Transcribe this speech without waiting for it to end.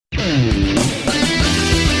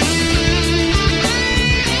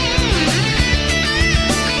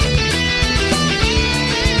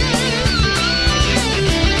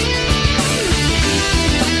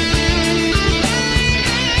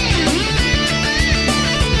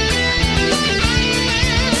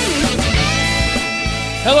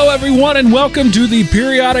Hello, everyone, and welcome to the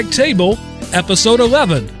Periodic Table, Episode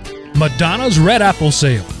 11, Madonna's Red Apple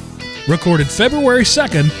Sale, recorded February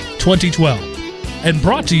 2nd, 2012, and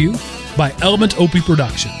brought to you by Element Opie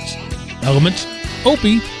Productions,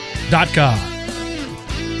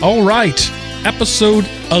 elementopie.com. All right, Episode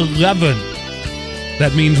 11.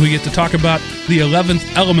 That means we get to talk about the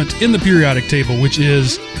 11th element in the periodic table, which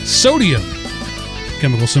is sodium,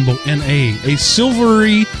 chemical symbol Na, a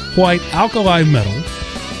silvery white alkali metal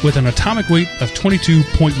with an atomic weight of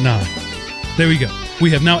 22.9. There we go. We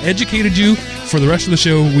have now educated you. For the rest of the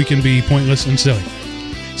show, we can be pointless and silly.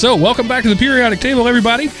 So, welcome back to the periodic table,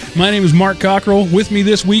 everybody. My name is Mark Cockrell. With me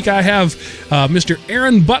this week, I have Mr.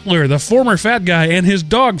 Aaron Butler, the former fat guy, and his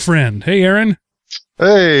dog friend. Hey, Aaron.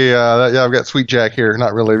 Hey, I've got Sweet Jack here.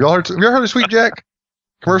 Not really. Have you ever heard of Sweet Jack?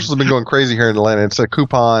 Commercials have been going crazy here in Atlanta. It's a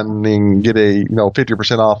coupon and get a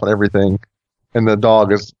 50% off on everything. And the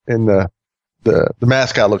dog is in the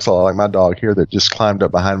mascot looks a lot like my dog here that just climbed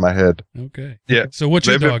up behind my head. Okay. Yeah. So what's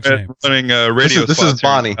your dog's name? Running radio. This is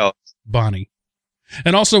Bonnie. Bonnie.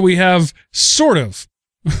 And also we have sort of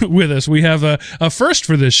with us. We have a first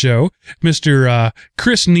for this show, Mr.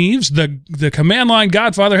 Chris Neves, the command line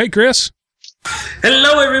godfather. Hey, Chris.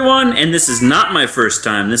 Hello, everyone. And this is not my first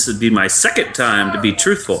time. This would be my second time, to be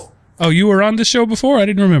truthful. Oh, you were on this show before? I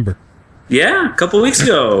didn't remember. Yeah, a couple weeks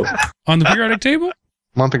ago. On the periodic table?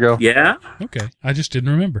 A month ago. Yeah. Okay. I just didn't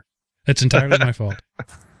remember. That's entirely my fault.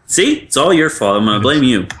 See? It's all your fault. I'm going to blame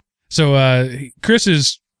you. So Chris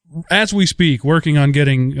is, as we speak, working on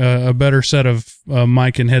getting a better set of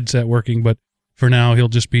mic and headset working, but for now he'll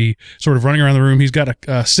just be sort of running around the room. He's got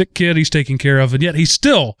a sick kid he's taking care of, and yet he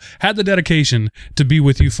still had the dedication to be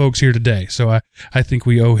with you folks here today. So I think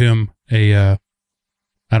we owe him a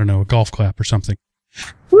golf clap or something.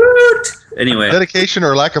 Woot! Anyway. Dedication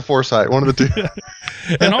or lack of foresight, one of the two.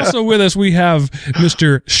 And also with us, we have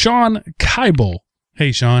Mr. Sean Keibel.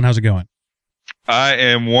 Hey, Sean, how's it going? I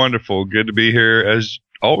am wonderful. Good to be here as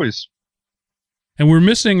always. And we're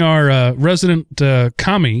missing our resident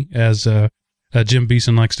commie, as Jim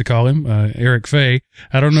Beeson likes to call him, Eric Fay.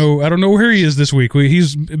 I don't know where he is this week.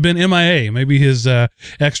 He's been MIA. Maybe his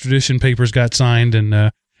extradition papers got signed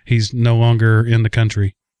and he's no longer in the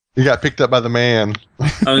country. He got picked up by the man. I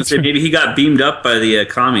was going to say, maybe he got beamed up by the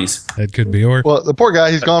commies. That could be. Or well, the poor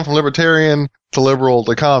guy, he's gone from libertarian to liberal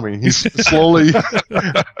to commie. He's slowly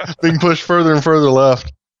being pushed further and further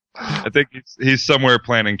left. I think he's somewhere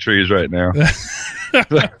planting trees right now.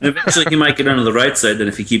 Eventually, he might get onto the right side then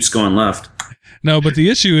if he keeps going left. No, but the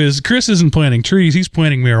issue is Chris isn't planting trees. He's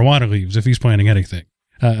planting marijuana leaves if he's planting anything.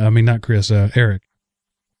 Not Chris, Eric.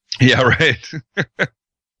 Yeah, right.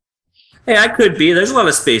 Hey, I could be. There's a lot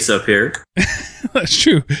of space up here. That's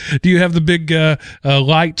true. Do you have the big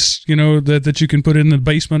lights, that you can put in the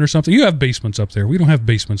basement or something? You have basements up there. We don't have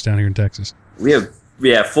basements down here in Texas. We have,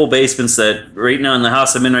 full basements that right now in the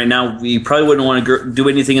house I'm in right now, we probably wouldn't want to do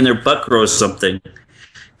anything in there but grow something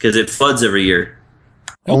because it floods every year.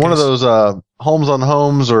 Okay. One of those homes on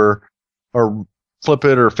homes or flip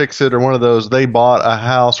it or fix it or one of those, they bought a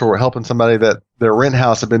house or were helping somebody that their rent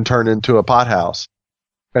house had been turned into a pot house.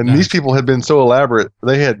 And These people had been so elaborate,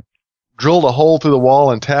 they had drilled a hole through the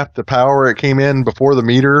wall and tapped the power. It came in before the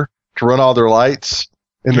meter to run all their lights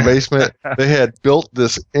in the basement. They had built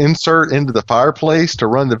this insert into the fireplace to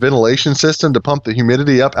run the ventilation system to pump the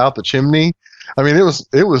humidity up out the chimney. I mean, this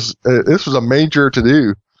was a major to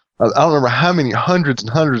do. I don't remember how many hundreds and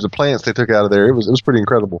hundreds of plants they took out of there. It was pretty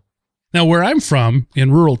incredible. Now, where I'm from,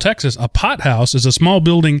 in rural Texas, a pot house is a small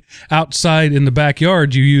building outside in the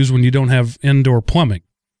backyard you use when you don't have indoor plumbing.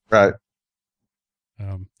 Right.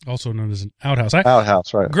 Also known as an outhouse.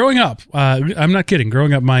 Outhouse, right. Growing up, I'm not kidding.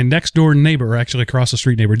 Growing up, my next door neighbor, actually across the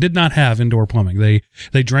street neighbor, did not have indoor plumbing. They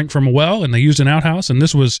drank from a well and they used an outhouse, and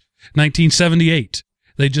this was 1978.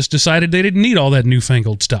 They just decided they didn't need all that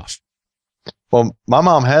newfangled stuff. Well, my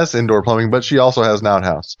mom has indoor plumbing, but she also has an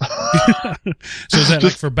outhouse. So is that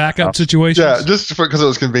like for backup situations? Yeah, just because it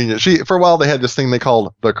was convenient. For a while they had this thing they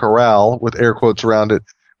called the corral with air quotes around it,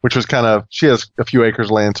 which was she has a few acres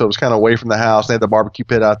of land, so it was kind of away from the house. They had the barbecue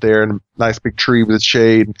pit out there and a nice big tree with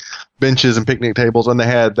shade, benches and picnic tables, and they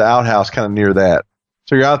had the outhouse kind of near that.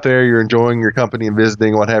 So you're out there, you're enjoying your company and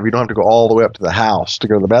visiting, what have you. You don't have to go all the way up to the house to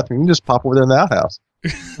go to the bathroom. You can just pop over there in the outhouse.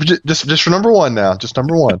 just for number one now, just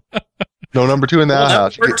number one. No number two in the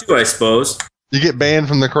outhouse. Number two, I suppose. You get banned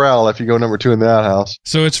from the corral if you go number two in the outhouse.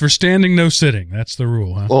 So it's for standing, no sitting. That's the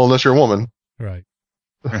rule, huh? Well, unless you're a woman. Right.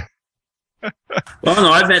 Well,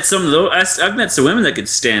 no, I've met some of those. I've met some women that could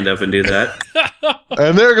stand up and do that.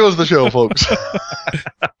 And there goes the show, folks.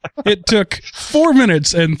 It took 4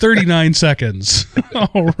 minutes and 39 seconds.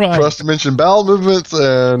 All right. For us to mention bowel movements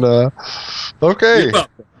and okay. Well,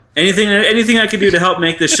 anything I can do to help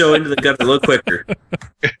make this show into the gutter a little quicker.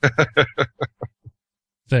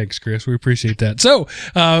 Thanks, Chris. We appreciate that. So,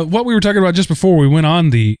 what we were talking about just before we went on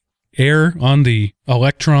the air on the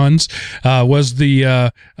electrons was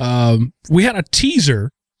the we had a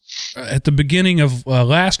teaser at the beginning of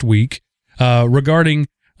last week regarding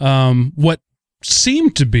what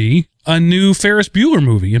seemed to be a new Ferris Bueller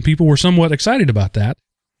movie, and people were somewhat excited about that,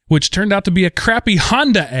 which turned out to be a crappy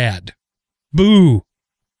Honda ad. Boo.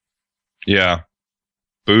 Yeah.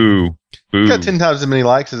 Boo. Boo. It's got 10 times as many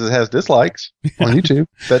likes as it has dislikes on YouTube.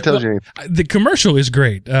 That tells you anything. The commercial is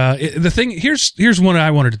great. The thing here's what I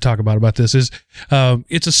wanted to talk about this is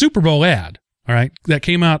it's a Super Bowl ad, all right, that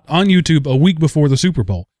came out on YouTube a week before the Super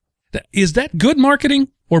Bowl. Is that good marketing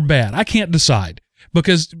or bad? I can't decide,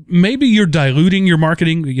 because maybe you're diluting your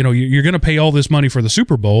marketing. You know, you're going to pay all this money for the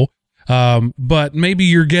Super Bowl, but maybe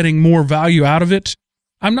you're getting more value out of it.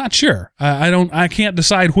 I'm not sure. I can't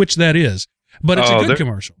decide which that is, but it's a good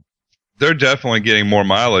commercial. They're definitely getting more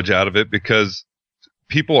mileage out of it because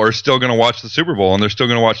people are still going to watch the Super Bowl and they're still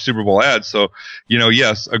going to watch Super Bowl ads. So, you know,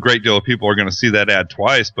 yes, a great deal of people are going to see that ad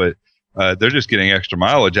twice, but they're just getting extra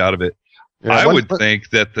mileage out of it. Yeah, I would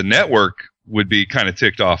think that the network would be kind of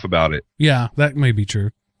ticked off about it. Yeah, that may be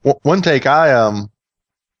true. One take I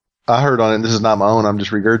heard on it, and this is not my own, I'm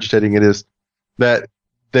just regurgitating it, is that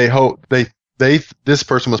they hope this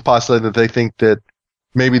person was postulating that they think that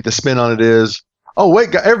maybe the spin on it is, oh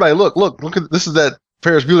wait, everybody look at this, is that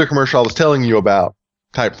Ferris Bueller commercial I was telling you about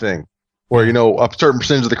type thing, where, you know, a certain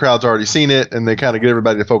percentage of the crowd's already seen it and they kind of get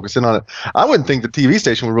everybody to focus in on it. I wouldn't think the TV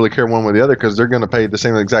station would really care one way or the other, because they're going to pay the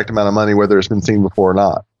same exact amount of money whether it's been seen before or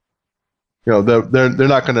not. You know, they're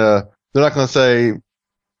not going to say,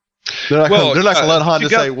 they're not going to let Honda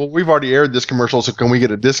say, well, we've already aired this commercial, so can we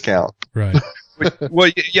get a discount? Right. Well,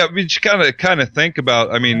 yeah, we just kind of think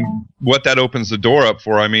about, I mean, what that opens the door up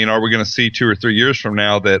for. I mean, are we going to see 2 or 3 years from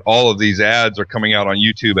now that all of these ads are coming out on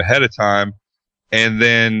YouTube ahead of time? And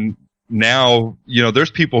then now, you know, there's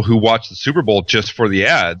people who watch the Super Bowl just for the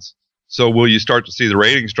ads. So will you start to see the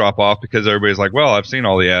ratings drop off because everybody's like, well, I've seen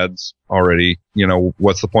all the ads already. You know,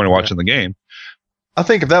 what's the point of watching the game? I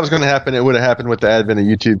think if that was going to happen, it would have happened with the advent of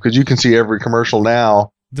YouTube, because you can see every commercial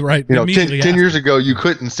now. Right. You know, 10 years ago, you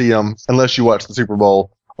couldn't see them unless you watched the Super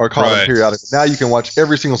Bowl or caught them periodically. Now you can watch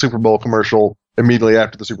every single Super Bowl commercial immediately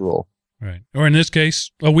after the Super Bowl. Right. Or in this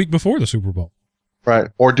case, a week before the Super Bowl. Right.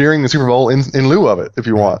 Or during the Super Bowl in lieu of it, if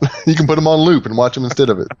you want. You can put them on loop and watch them instead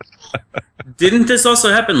of it. Didn't this also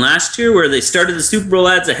happen last year where they started the Super Bowl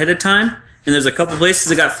ads ahead of time? And there's a couple places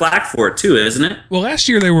that got flack for it too, isn't it? Well, last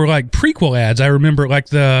year they were like prequel ads. I remember like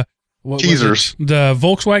the teasers. The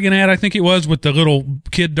Volkswagen ad, I think it was, with the little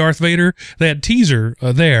kid Darth Vader. They had teaser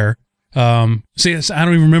there. See, I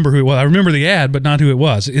don't even remember who it was. I remember the ad, but not who it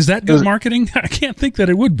was. Is that good marketing? I can't think that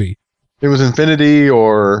it would be. It was Infiniti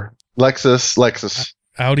or Lexus.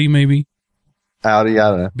 Audi, maybe? Audi, I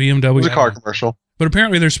don't know. BMW. It was a car commercial. But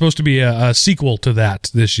apparently there's supposed to be a sequel to that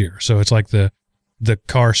this year. So it's like the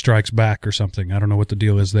Car Strikes Back or something. I don't know what the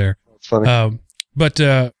deal is there. That's funny. But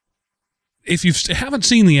if you haven't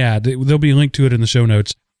seen the ad, there'll be a link to it in the show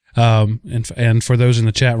notes. And for those in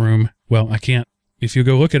the chat room, well, I can't. If you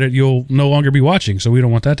go look at it, you'll no longer be watching. So we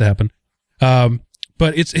don't want that to happen.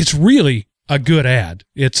 But it's really a good ad.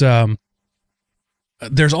 It's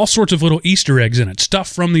there's all sorts of little Easter eggs in it,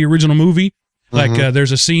 stuff from the original movie. Like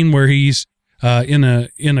there's a scene where he's in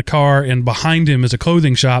a car, and behind him is a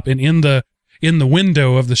clothing shop, and in the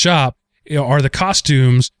window of the shop are the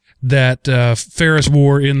costumes that Ferris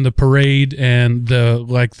wore in the parade, and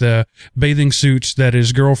the bathing suits that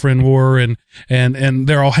his girlfriend wore, and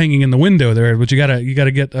they're all hanging in the window there. But you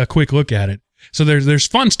gotta get a quick look at it. So there's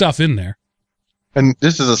fun stuff in there. And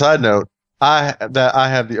just as a side note, I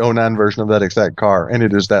have the 09 version of that exact car, and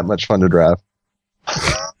it is that much fun to drive.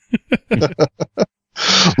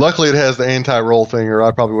 Luckily, it has the anti-roll thing, or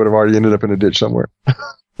I probably would have already ended up in a ditch somewhere.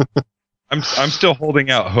 I'm still holding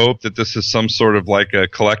out hope that this is some sort of like a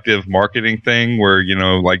collective marketing thing where, you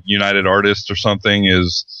know, like United Artists or something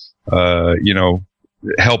is, you know,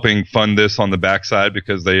 helping fund this on the backside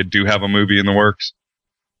because they do have a movie in the works.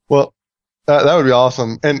 Well, that would be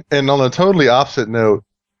awesome. And on a totally opposite note,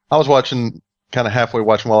 I was kind of halfway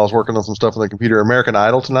watching while I was working on some stuff on the computer, American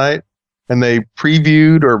Idol tonight, and they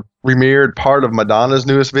previewed or premiered part of Madonna's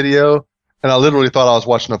newest video. And I literally thought I was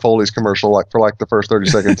watching a Foley's commercial for the first 30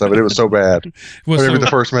 seconds of it. It was so bad. Maybe the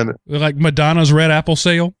first minute. Like Madonna's Red Apple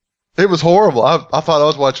sale? It was horrible. I thought I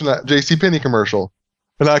was watching that JCPenney commercial,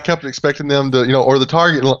 and I kept expecting them to, or the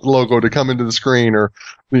Target logo to come into the screen, or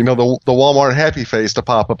the Walmart Happy Face to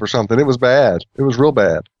pop up or something. It was bad. It was real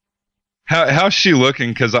bad. How's she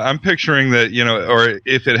looking? Because I'm picturing that, or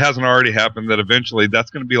if it hasn't already happened, that eventually that's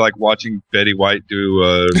going to be like watching Betty White do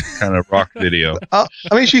a kind of rock video. I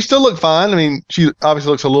mean, she still looked fine. I mean, she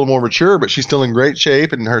obviously looks a little more mature, but she's still in great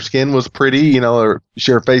shape, and her skin was pretty. Her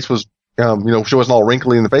face was, she wasn't all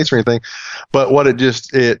wrinkly in the face or anything. But what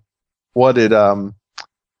the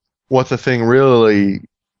thing really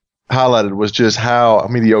highlighted was just how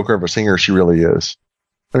mediocre of a singer she really is.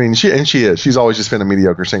 I mean, she is. She's always just been a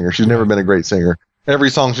mediocre singer. She's never been a great singer. Every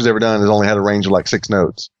song she's ever done has only had a range of like 6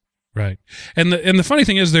 notes. Right. And the funny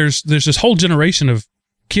thing is there's this whole generation of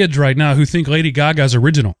kids right now who think Lady Gaga's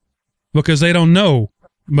original because they don't know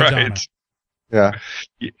Madonna. Right. Yeah.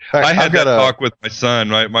 I had that talk with my son,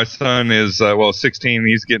 right? My son is, 16.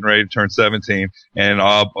 He's getting ready to turn 17 and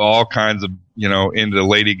all kinds of, into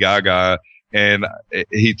Lady Gaga. And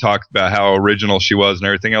he talked about how original she was and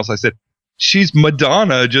everything else. I said, she's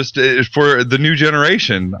Madonna just for the new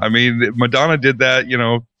generation. I mean, Madonna did that,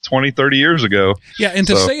 20, 30 years ago. Yeah, and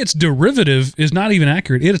to say it's derivative is not even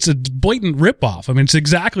accurate. It's a blatant ripoff. I mean, it's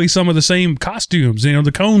exactly some of the same costumes,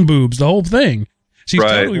 the cone boobs, the whole thing. She's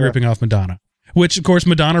totally ripping off Madonna, which, of course,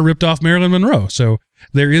 Madonna ripped off Marilyn Monroe. So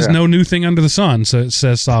there is no new thing under the sun,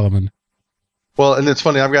 says Solomon. Well, and it's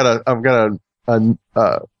funny. I've got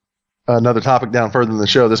another topic down further in the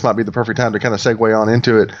show. This might be the perfect time to kind of segue on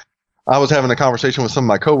into it. I was having a conversation with some of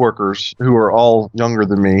my coworkers who are all younger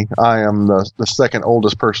than me. I am the second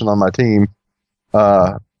oldest person on my team.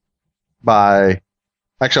 Actually,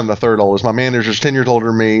 I'm the third oldest. My manager's 10 years older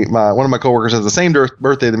than me. One of my coworkers has the same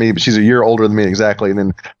birthday than me, but she's a year older than me exactly. And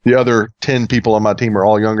then the other 10 people on my team are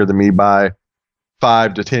all younger than me by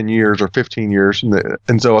 5 to 10 years or 15 years.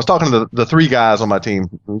 And so I was talking to the 3 guys on my team.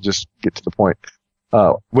 Let me just get to the point,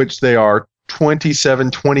 which they are 27,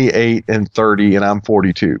 28, and 30, and I'm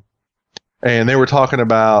 42. And they were talking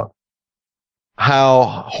about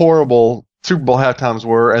how horrible Super Bowl halftimes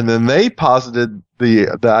were, and then they posited the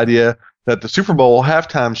idea that the Super Bowl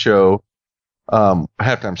halftime show,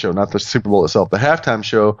 not the Super Bowl itself, the halftime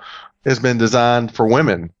show has been designed for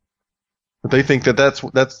women. They think that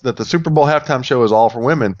that the Super Bowl halftime show is all for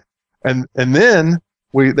women, and then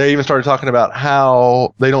they even started talking about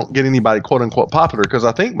how they don't get anybody quote unquote popular, because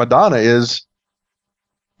I think Madonna is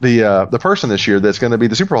the person this year that's going to be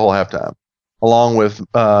the Super Bowl halftime, along with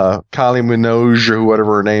Kylie Minogue or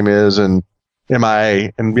whatever her name is, and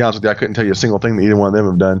MIA. And to be honest with you, I couldn't tell you a single thing that either one of them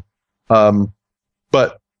have done.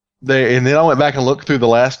 But then I went back and looked through the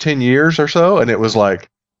last 10 years or so, and it was like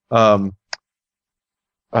Rolling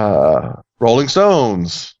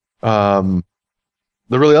Stones, the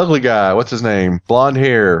really ugly guy, what's his name? Blonde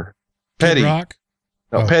hair, Petty. Rock?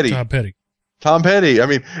 No, Petty. Tom Petty. I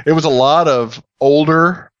mean, it was a lot of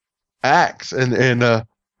older acts, and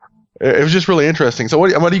it was just really interesting. So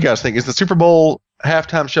what do you guys think? Is the Super Bowl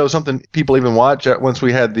halftime show something people even watch once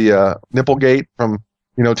we had the Nipplegate from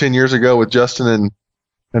 10 years ago with Justin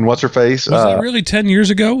and what's her face? Was that really 10 years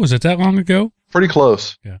ago? Was it that long ago? Pretty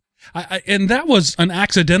close. Yeah. And that was an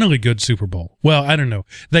accidentally good Super Bowl. Well, I don't know.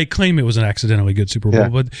 They claim it was an accidentally good Super Bowl,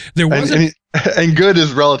 but there wasn't. And good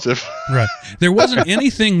is relative. Right. There wasn't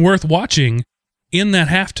anything worth watching in that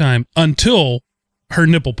halftime until her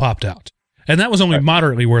nipple popped out. And that was only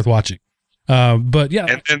moderately worth watching. But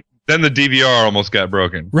yeah. And then the DVR almost got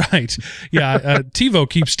broken. Right. Yeah. TiVo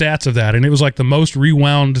keeps stats of that. And it was like the most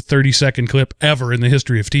rewound 30-second clip ever in the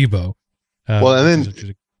history of TiVo. Well, and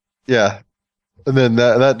then, yeah. And then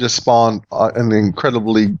that just spawned an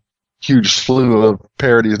incredibly huge slew of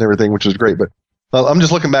parodies and everything, which is great. But I'm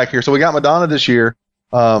just looking back here. So we got Madonna this year.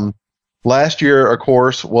 Last year, of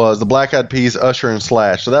course, was the Black Eyed Peas, Usher, and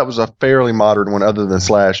Slash. So that was a fairly modern one other than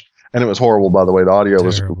Slash. And it was horrible, by the way. The audio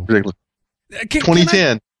was ridiculous.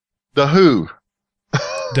 2010, The Who.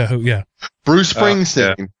 The Who, yeah. Bruce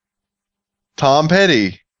Springsteen. Tom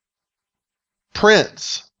Petty.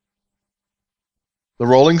 Prince. The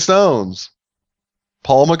Rolling Stones.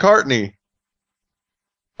 Paul McCartney.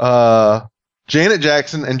 Janet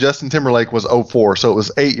Jackson and Justin Timberlake was 2004, so it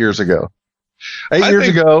was 8 years ago. 8 years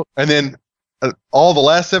ago, and then all the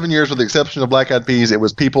last 7 years, with the exception of Black Eyed Peas, it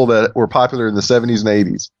was people that were popular in the 70s and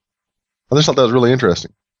 80s. I just thought that was really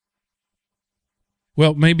interesting.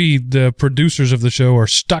 Well, maybe the producers of the show are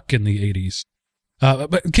stuck in the 80s.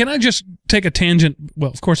 But can I just take a tangent? Well,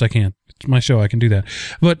 of course I can. It's my show. I can do that.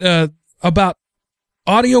 But about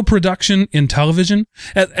audio production in television,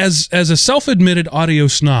 as a self-admitted audio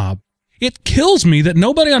snob, it kills me that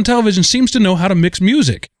nobody on television seems to know how to mix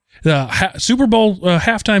music. Super Bowl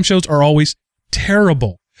halftime shows are always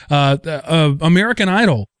terrible. American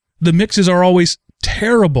Idol, the mixes are always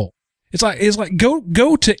terrible. It's like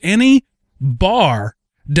go to any bar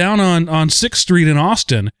down on 6th Street in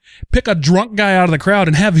Austin, pick a drunk guy out of the crowd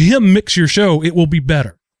and have him mix your show. It will be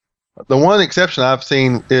better. The one exception I've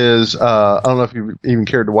seen is, I don't know if you even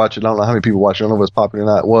cared to watch it. I don't know how many people watch it. I don't know if it's popular or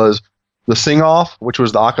not. Was the Sing Off, which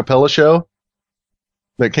was the acapella show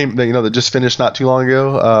that just finished not too long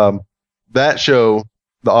ago. That show,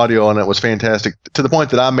 the audio on it was fantastic, to the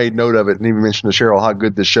point that I made note of it and even mentioned to Cheryl how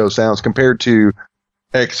good this show sounds compared to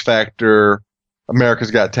X Factor,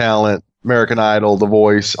 America's Got Talent, American Idol, The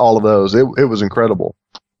Voice, all of those. It was incredible.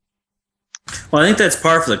 Well, I think that's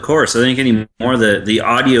par for the course. I think anymore the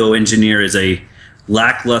audio engineer is a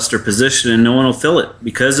lackluster position, and no one will fill it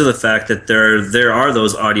because of the fact that there are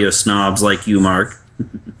those audio snobs like you, Mark.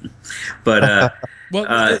 But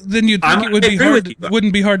then you'd think it would be hard.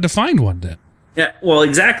 Wouldn't be hard to find one then. Yeah, well,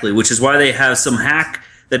 exactly. Which is why they have some hack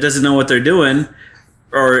that doesn't know what they're doing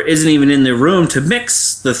or isn't even in the room to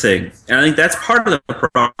mix the thing. And I think that's part of the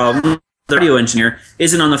problem. The audio engineer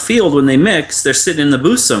isn't on the field when they mix; they're sitting in the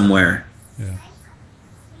booth somewhere. Yeah.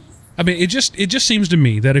 I mean, it just seems to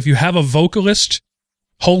me that if you have a vocalist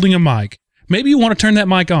holding a mic, maybe you want to turn that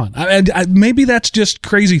mic on. Maybe that's just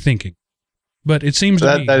crazy thinking, but it seems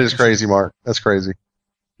to me that is crazy, Mark. That's crazy.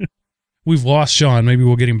 We've lost Sean. Maybe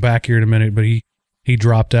we'll get him back here in a minute, but he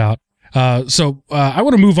dropped out. So I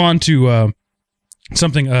want to move on to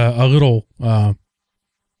something a little more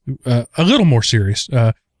serious.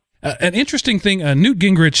 An interesting thing. Newt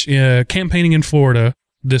Gingrich campaigning in Florida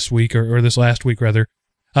this week, or this last week rather,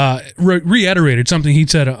 reiterated something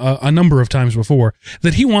he'd said a number of times before,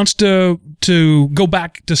 that he wants to go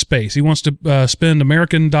back to space. He wants to spend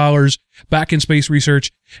American dollars back in space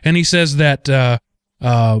research, and he says that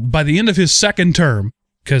by the end of his second term,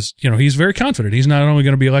 because he's very confident he's not only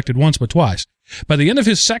going to be elected once but twice, by the end of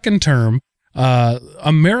his second term,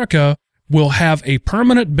 America will have a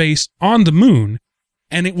permanent base on the moon,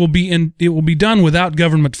 and it will be done without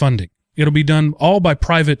government funding. It'll be done all by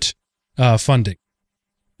private funding.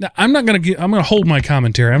 Now, I'm going to hold my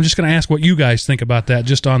commentary. I'm just going to ask what you guys think about that,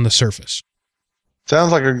 just on the surface.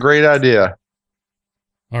 Sounds like a great idea.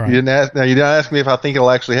 All right. You didn't ask me if I think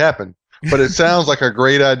it'll actually happen, but it sounds like a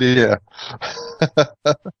great idea. Well,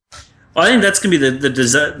 I think that's going to be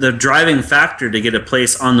the driving factor to get a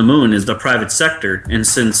place on the moon is the private sector. And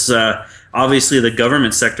since obviously the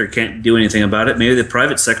government sector can't do anything about it, maybe the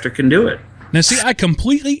private sector can do it. Now, see, I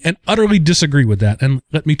completely and utterly disagree with that, and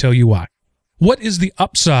let me tell you why. What is the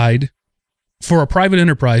upside for a private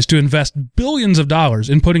enterprise to invest billions of dollars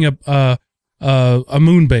in putting a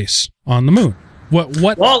moon base on the moon? What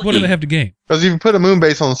do they have to gain? Because if you put a moon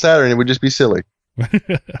base on Saturn, it would just be silly.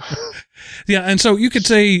 Yeah, and so you could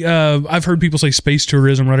say, I've heard people say space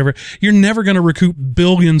tourism, or whatever. You're never going to recoup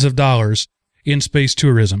billions of dollars in space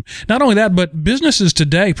tourism. Not only that, but businesses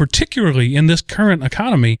today, particularly in this current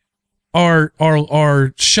economy, are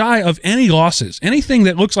shy of any losses. Anything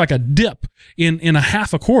that looks like a dip in a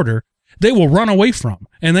half a quarter, they will run away from,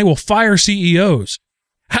 and they will fire CEOs.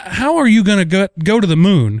 How are you going to go to the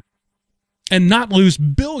moon and not lose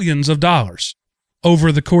billions of dollars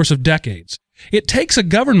over the course of decades? It takes a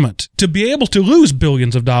government to be able to lose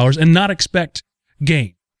billions of dollars and not expect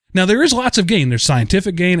gain. Now, there is lots of gain. There's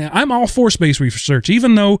scientific gain. I'm all for space research,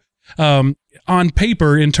 even though on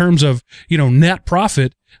paper, in terms of net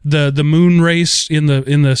profit, the moon race in the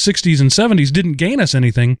 60s and 70s didn't gain us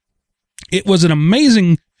anything. It was an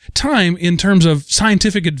amazing time in terms of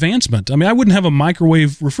scientific advancement. I mean, I wouldn't have a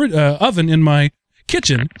microwave oven in my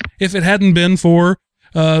kitchen if it hadn't been for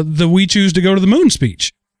the "We Choose to Go to the Moon"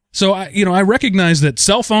 speech. So I recognize that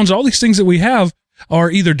cell phones, all these things that we have,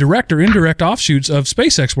 are either direct or indirect offshoots of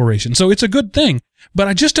space exploration. So it's a good thing. But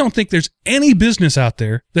I just don't think there's any business out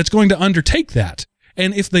there that's going to undertake that.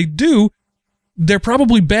 And if they do, they're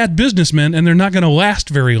probably bad businessmen, and they're not going to last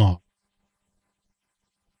very long.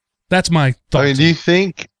 That's my thoughts. I mean, do you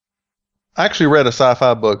think? I actually read a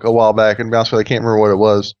sci-fi book a while back, and to be honest with you, I can't remember what it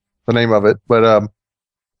was, the name of it, but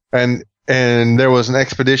and there was an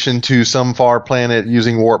expedition to some far planet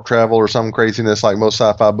using warp travel or some craziness like most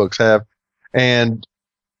sci-fi books have, and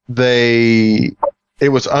it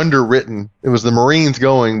was underwritten. It was the Marines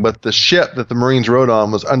going, but the ship that the Marines rode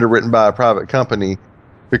on was underwritten by a private company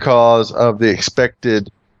because of the expected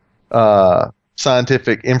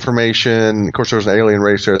scientific information. Of course, there was an alien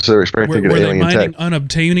race there, so they were expecting were alien they mining tech.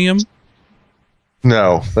 unobtainium?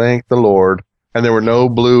 No, thank the Lord. And there were no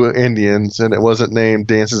blue Indians, and it wasn't named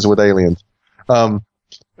Dances with Aliens.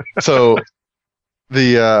 So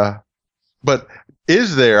the But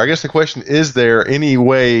I guess the question, is there any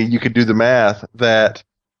way you could do the math that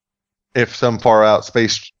if some far out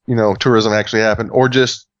space, tourism actually happened, or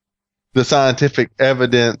just the scientific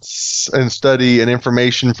evidence and study and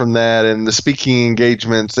information from that and the speaking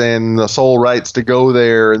engagements and the sole rights to go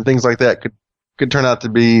there and things like that could turn out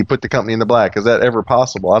to put the company in the black? Is that ever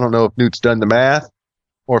possible? I don't know if Newt's done the math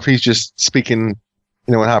or if he's just speaking,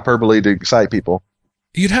 in hyperbole to excite people.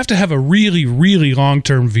 You'd have to have a really, really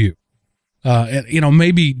long-term view. And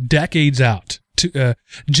maybe decades out,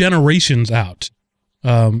 generations out,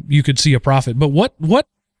 you could see a profit. But what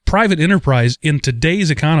private enterprise in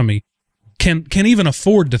today's economy can even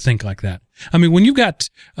afford to think like that? I mean, when you've got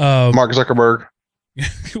Mark Zuckerberg.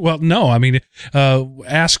 Well, no. I mean,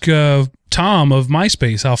 ask Tom of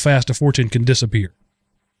MySpace how fast a fortune can disappear.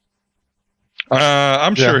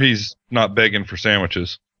 I'm sure he's not begging for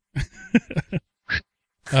sandwiches.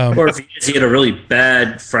 Or if he had a really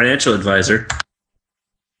bad financial advisor.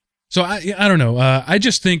 So I don't know. I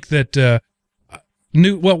just think that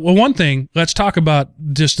Newt. Well, one thing. Let's talk about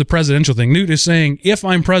just the presidential thing. Newt is saying, if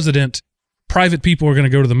I'm president, private people are going to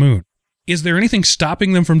go to the moon. Is there anything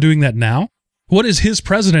stopping them from doing that now? What is his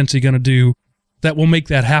presidency going to do that will make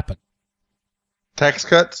that happen? Tax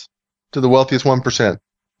cuts to the wealthiest 1%.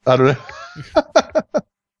 I don't know.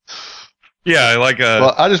 Yeah,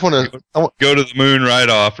 well, I just want to go to the moon right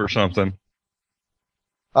off or something.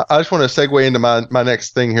 I just want to segue into my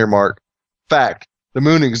next thing here, Mark. Fact: the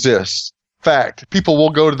moon exists. Fact: people will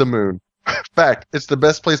go to the moon. Fact: it's the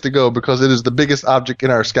best place to go because it is the biggest object in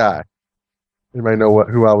our sky. Anybody know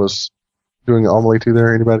who I was doing the homily to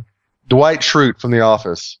there? Anybody? Dwight Schrute from The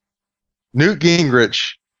Office. Newt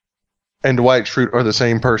Gingrich and Dwight Schrute are the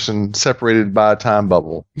same person, separated by a time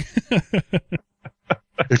bubble.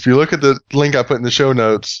 If you look at the link I put in the show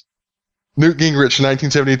notes, Newt Gingrich,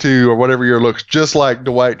 1972 or whatever year, looks just like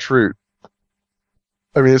Dwight Schrute.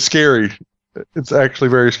 I mean, it's scary. It's actually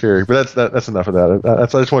very scary. But that's enough of that. I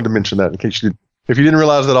just wanted to mention that in case if you didn't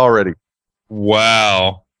realize that already.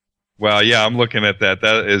 Wow. Yeah, I'm looking at that.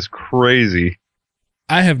 That is crazy.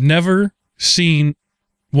 I have never seen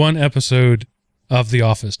one episode of The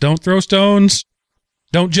Office. Don't throw stones.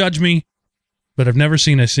 Don't judge me. But I've never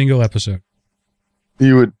seen a single episode.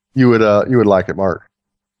 You would like it, Mark.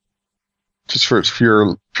 Just for its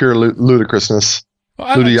pure ludicrousness. Well,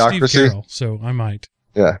 I like Steve Carell, so I might.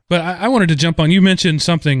 Yeah. But I wanted to jump on. You mentioned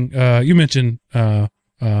something. You mentioned Mark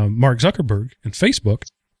Zuckerberg and Facebook.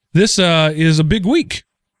 This is a big week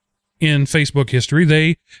in Facebook history.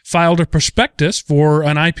 They filed a prospectus for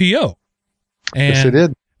an IPO. And yes, they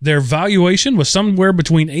did. Their valuation was somewhere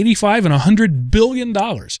between $85 and $100 billion.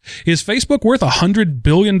 Is Facebook worth $100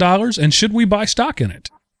 billion, and should we buy stock in it?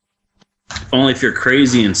 Only if you're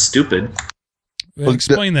crazy and stupid.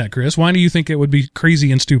 Explain that, Chris. Why do you think it would be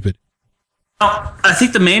crazy and stupid? Well, I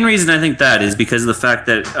think the main reason I think that is because of the fact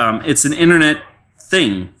that it's an internet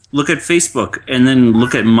thing. Look at Facebook and then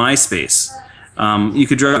look at MySpace. You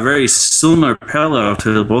could draw a very similar parallel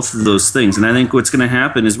to both of those things. And I think what's going to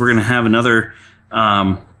happen is we're going to have another...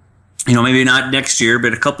 maybe not next year,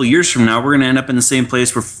 but a couple of years from now, we're going to end up in the same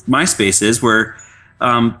place where MySpace is, where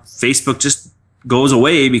Facebook just goes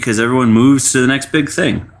away because everyone moves to the next big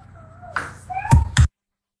thing.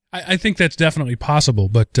 I think that's definitely possible,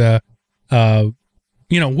 but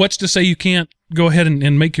what's to say you can't go ahead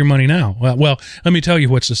and make your money now? Well, let me tell you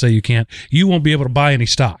what's to say you can't. You won't be able to buy any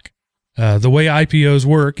stock. The way IPOs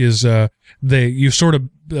work is you sort of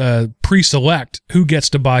pre-select who gets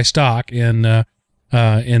to buy stock, and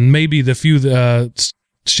maybe the few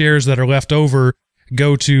shares that are left over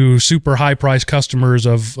go to super high-priced customers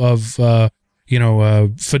of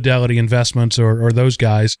Fidelity Investments or those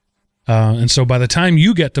guys. And so by the time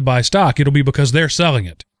you get to buy stock, it'll be because they're selling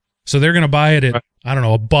it. So they're going to buy it at,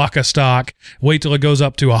 $1 a stock, wait till it goes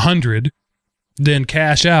up to 100, then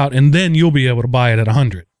cash out, and then you'll be able to buy it at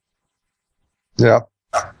 100. Yeah.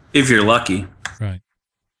 If you're lucky. Right.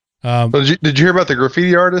 Did you hear about the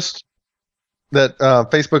graffiti artist that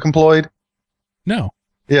Facebook employed? No.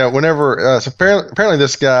 Yeah, whenever so apparently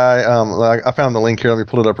this guy, I found the link here. Let me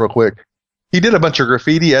pull it up real quick. He did a bunch of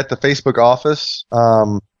graffiti at the Facebook office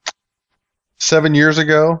 7 years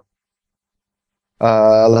ago.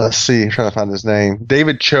 Let's see, I'm trying to find his name.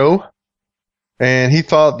 David Cho. And he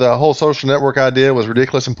thought the whole social network idea was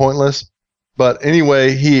ridiculous and pointless. But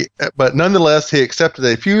anyway, but nonetheless, he accepted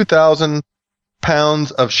a few thousand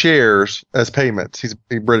pounds of shares as payments. He's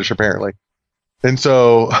British, apparently. And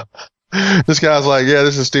so this guy's like, yeah,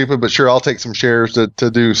 this is stupid, but sure, I'll take some shares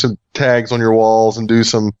to do some tags on your walls and do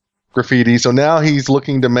some graffiti. So now he's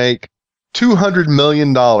looking to make $200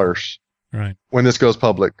 million Right. when this goes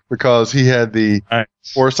public, because he had the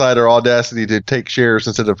foresight or audacity to take shares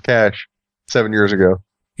instead of cash 7 years ago.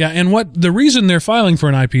 Yeah, and the reason they're filing for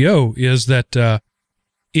an IPO is that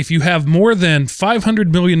if you have more than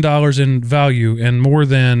 $500 million in value and more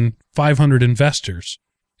than 500 investors,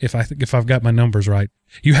 if I've got my numbers right,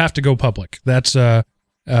 you have to go public. That's the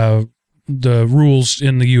rules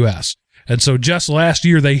in the U.S. And so just last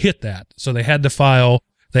year they hit that, so they had to file.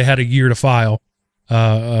 They had a year to file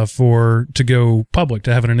to go public,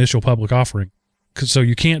 to have an initial public offering. So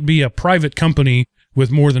you can't be a private company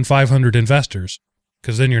with more than 500 investors,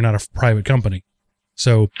 because then you're not a private company.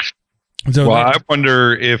 I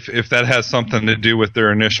wonder if that has something to do with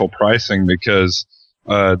their initial pricing, because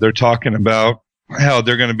they're talking about how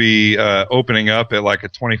they're going to be opening up at like a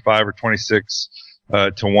 25 or 26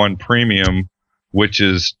 to 1 premium, which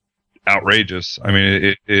is outrageous. I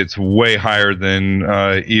mean, it's way higher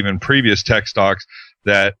than even previous tech stocks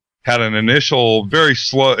that had an initial very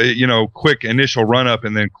slow, quick initial run up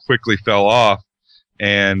and then quickly fell off,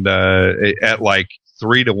 and at like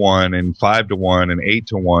 3 to 1 and 5 to 1 and 8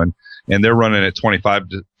 to 1, and they're running at 25,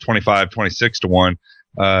 26 to 1.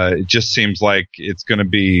 It just seems like it's going to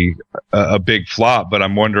be a big flop, but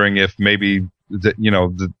I'm wondering if maybe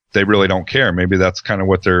they really don't care. Maybe that's kind of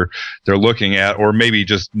what they're looking at, or maybe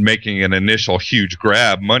just making an initial huge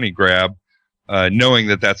money grab, knowing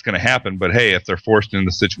that that's going to happen. But hey, if they're forced into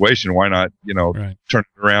the situation, why not, turn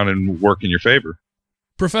it around and work in your favor?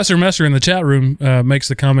 Professor Messer in the chat room makes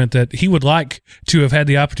the comment that he would like to have had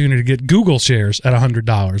the opportunity to get Google shares at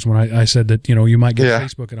 $100 when I said that, you might get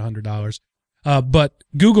Facebook at $100. But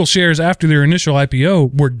Google shares after their initial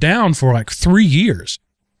IPO were down for like 3 years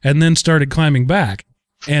and then started climbing back.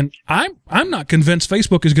 And I'm not convinced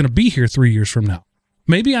Facebook is going to be here 3 years from now.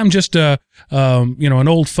 Maybe I'm just an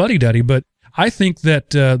old fuddy-duddy, but I think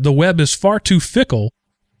that the web is far too fickle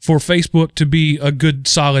for Facebook to be a good,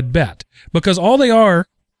 solid bet, because all they are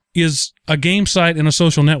is a game site and a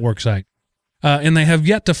social network site. And they have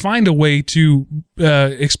yet to find a way to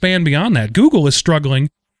expand beyond that. Google is struggling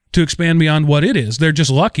to expand beyond what it is. They're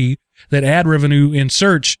just lucky that ad revenue in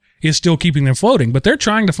search is still keeping them floating, but they're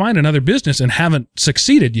trying to find another business and haven't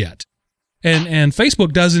succeeded yet. And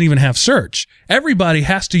Facebook doesn't even have search. Everybody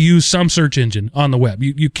has to use some search engine on the web.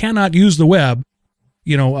 You cannot use the web,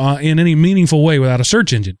 in any meaningful way without a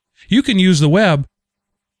search engine. You can use the web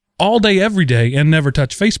all day, every day, and never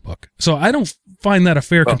touch Facebook. So I don't find that a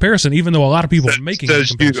fair comparison, even though a lot of people are making that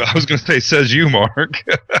comparison. I was going to say, says you, Mark.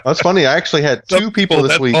 That's funny. I actually had two people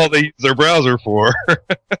this week. That's all they use their browser for.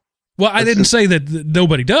 Well, I didn't say that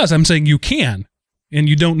nobody does. I'm saying you can, and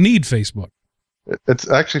you don't need Facebook. It's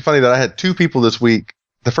actually funny that I had two people this week,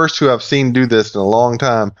 the first two I've seen do this in a long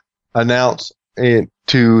time, announce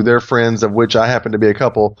to their friends, of which I happen to be a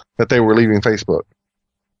couple, that they were leaving Facebook.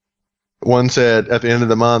 One said at the end of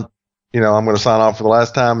the month, I'm going to sign off for the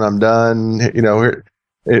last time and I'm done.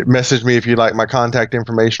 It messaged me if you'd like my contact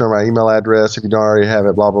information or my email address if you don't already have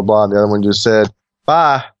it, blah, blah, blah. And the other one just said,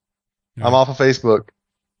 bye, I'm off of Facebook.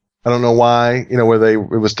 I don't know why, whether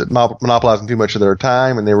it was monopolizing too much of their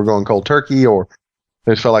time and they were going cold turkey, or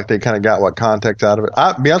they felt like they kind of got what context out of it.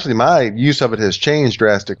 I'll be honest with you, my use of it has changed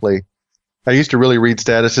drastically. I used to really read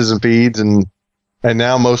statuses and feeds, and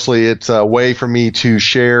now mostly it's a way for me to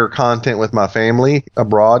share content with my family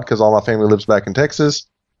abroad, because all my family lives back in Texas.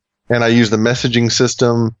 And I use the messaging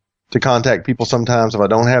system to contact people sometimes if I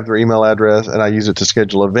don't have their email address, and I use it to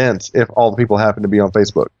schedule events if all the people happen to be on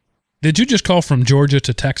Facebook. Did you just call from Georgia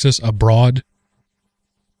to Texas abroad?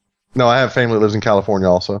 No, I have family that lives in California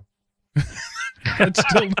also. That's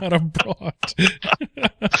still not abroad.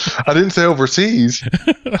 I didn't say overseas.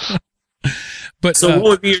 But so what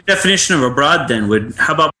would be your definition of abroad then?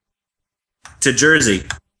 How about to Jersey?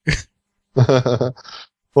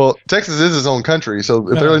 Well, Texas is its own country, so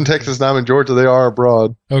if they're in Texas and I'm in Georgia, they are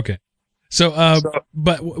abroad. Okay.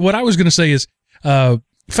 But what I was going to say is,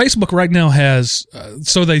 Facebook right now has,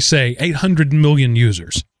 so they say, 800 million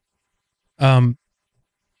users.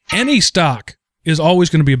 Any stock is always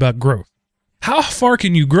going to be about growth. How far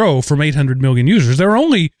can you grow from 800 million users? There are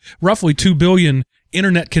only roughly 2 billion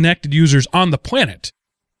internet-connected users on the planet.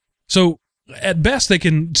 So at best, they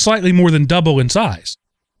can slightly more than double in size.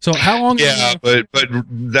 So how long? Yeah, but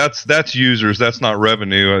that's users. That's not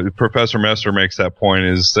revenue. Professor Messer makes that point,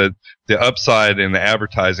 is that the upside in the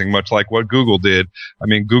advertising, much like what Google did. I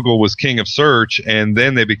mean, Google was king of search, and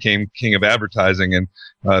then they became king of advertising. And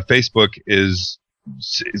Facebook is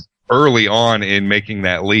early on in making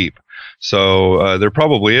that leap. So there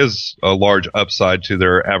probably is a large upside to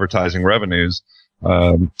their advertising revenues.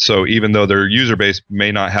 So even though their user base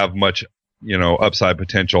may not have much upside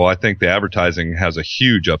potential. I think the advertising has a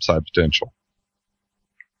huge upside potential.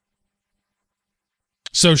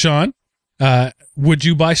 So, Sean, would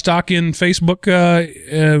you buy stock in Facebook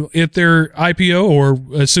at their IPO or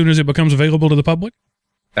as soon as it becomes available to the public?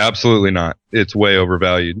 Absolutely not. It's way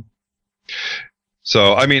overvalued.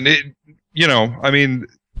 So, I mean,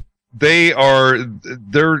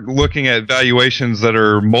 they're looking at valuations that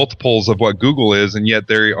are multiples of what Google is, and yet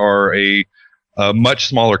they are a much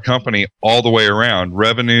smaller company all the way around.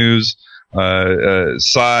 Revenues,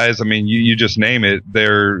 size, I mean, you just name it.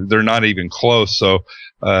 They're not even close. So,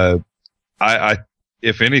 I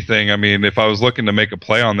if anything, I mean, if I was looking to make a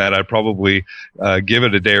play on that, I'd probably give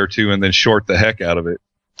it a day or two and then short the heck out of it.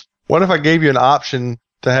 What if I gave you an option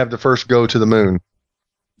to have the first go to the moon?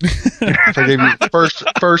 If I gave you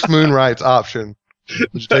first moon rights option,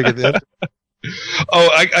 would you take it then? Oh,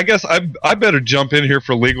 I guess I better jump in here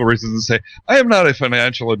for legal reasons and say I am not a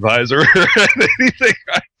financial advisor. Anything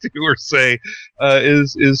I do or say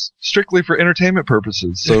is strictly for entertainment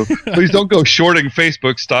purposes. So please don't go shorting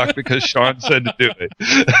Facebook stock because Sean said to do it.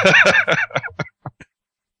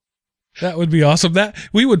 That would be awesome. That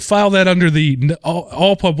we would file that under the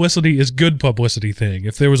all publicity is good publicity thing.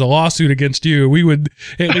 If there was a lawsuit against you, we would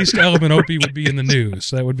at least Element Opie would be in the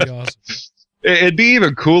news. That would be awesome. It'd be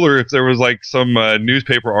even cooler if there was like some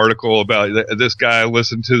newspaper article about this guy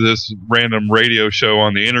listened to this random radio show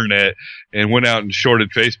on the internet and went out and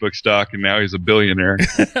shorted Facebook stock, and now he's a billionaire.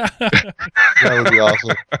 That would be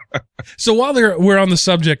awesome. So while we're on the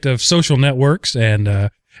subject of social networks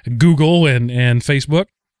and Google and Facebook,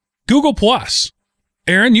 Google Plus.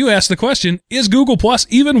 Aaron, you asked the question, is Google Plus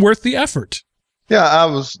even worth the effort? Yeah, I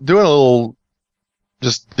was doing a little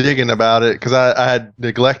just digging about it because I had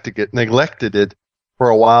neglected it for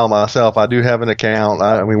a while myself. I do have an account.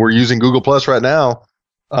 I mean, we're using Google Plus right now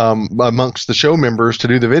amongst the show members to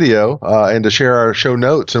do the video and to share our show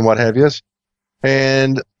notes and what have you.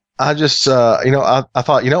 And I just, I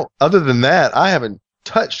thought, other than that, I haven't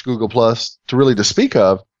touched Google Plus to speak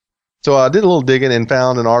of. So I did a little digging and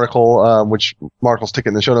found an article, which Mark will stick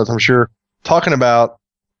in the show notes, I'm sure, talking about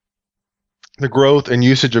the growth and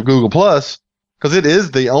usage of Google Plus, because it is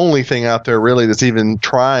the only thing out there really that's even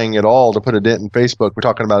trying at all to put a dent in Facebook. We're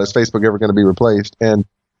talking about, is Facebook ever going to be replaced? And,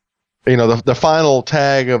 the final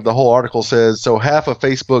tag of the whole article says, so half of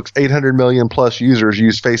Facebook's 800 million plus users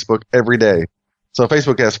use Facebook every day. So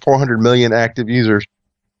Facebook has 400 million active users.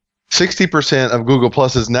 60% of Google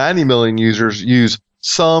Plus's 90 million users use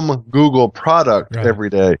some Google product every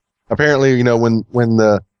day. Apparently, when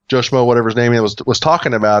the Joe Schmo, whatever his name is, was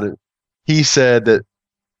talking about it, he said that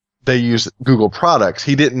they use Google products.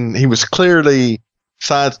 He was clearly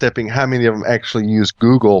sidestepping how many of them actually use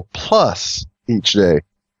Google Plus each day.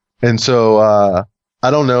 And so, I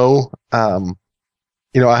don't know. I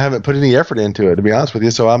haven't put any effort into it, to be honest with you.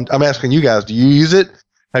 So I'm asking you guys, do you use it?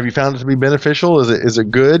 Have you found it to be beneficial? Is it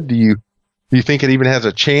good? Do you think it even has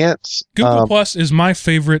a chance? Google Plus is my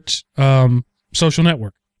favorite social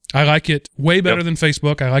network. I like it way better than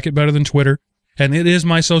Facebook. I like it better than Twitter, and it is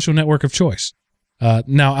my social network of choice.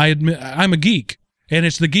 Now, I admit I'm a geek, and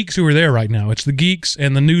it's the geeks who are there right now. It's the geeks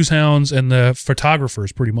and the news hounds and the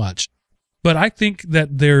photographers, pretty much. But I think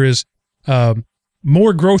that there is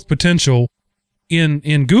more growth potential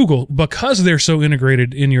in Google because they're so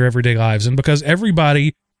integrated in your everyday lives, and because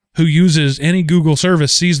everybody who uses any Google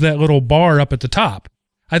service sees that little bar up at the top.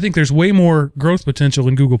 I think there's way more growth potential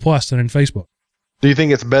in Google Plus than in Facebook. Do you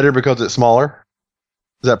think it's better because it's smaller?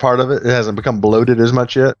 Is that part of it? It hasn't become bloated as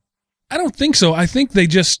much yet? I don't think so. I think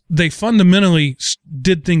they fundamentally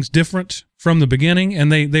did things different from the beginning,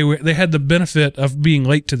 and they had the benefit of being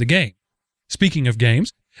late to the game. Speaking of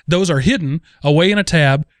games, those are hidden away in a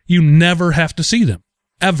tab. You never have to see them.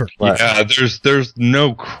 Ever. Yeah, there's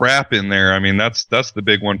no crap in there. I mean, that's the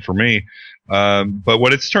big one for me. But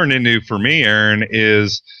what it's turned into for me, Aaron,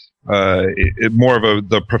 is more of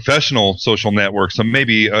the professional social network. So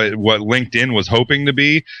maybe what LinkedIn was hoping to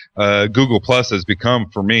be, Google Plus has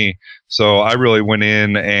become for me. So I really went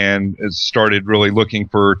in and started really looking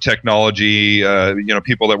for technology,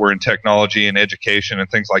 people that were in technology and education and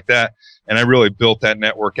things like that. And I really built that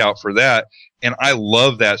network out for that. And I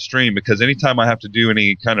love that stream because anytime I have to do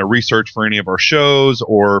any kind of research for any of our shows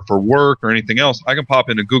or for work or anything else, I can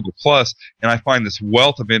pop into Google Plus and I find this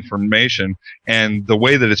wealth of information. And the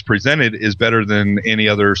way that it's presented is better than any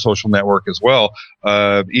other social network as well.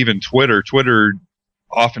 Even Twitter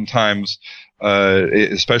oftentimes,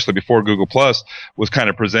 especially before Google Plus, was kind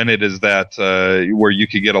of presented as that where you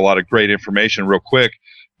could get a lot of great information real quick.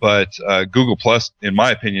 But Google Plus, in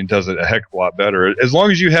my opinion, does it a heck of a lot better. As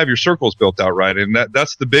long as you have your circles built out right, and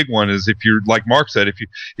that's the big one. Is if you're like Mark said,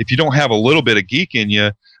 if you don't have a little bit of geek in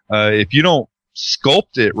you, if you don't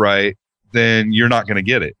sculpt it right, then you're not going to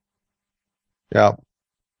get it. Yeah.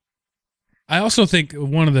 I also think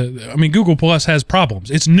Google Plus has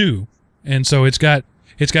problems. It's new, and so it's got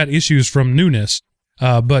issues from newness.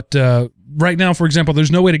 But right now, for example,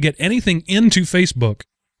 there's no way to get anything into Facebook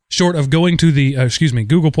short of going to the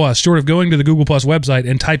Google Plus, short of going to the Google Plus website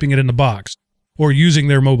and typing it in the box or using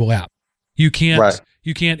their mobile app. You can't. Right.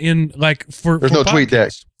 You can't there's no tweet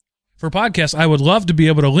deck. For podcasts, I would love to be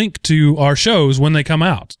able to link to our shows when they come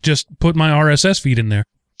out. Just put my RSS feed in there.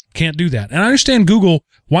 Can't do that. And I understand Google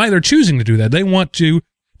why they're choosing to do that. They want to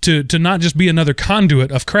not just be another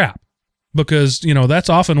conduit of crap, because that's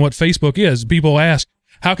often what Facebook is. People ask,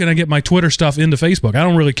 how can I get my Twitter stuff into Facebook? I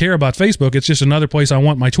don't really care about Facebook. It's just another place I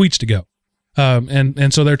want my tweets to go.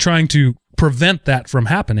 And so they're trying to prevent that from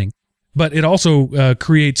happening. But it also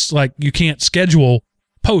creates, like, you can't schedule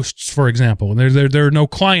posts, for example. And there are no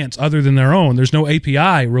clients other than their own. There's no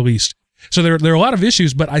API released. So there are a lot of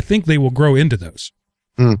issues, but I think they will grow into those.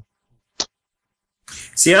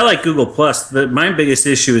 See, I like Google Plus. My biggest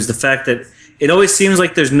issue is the fact that it always seems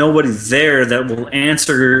like there's nobody there that will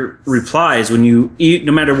answer replies when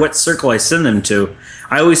no matter what circle I send them to.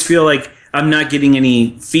 I always feel like I'm not getting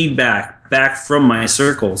any feedback back from my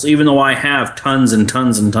circles, even though I have tons and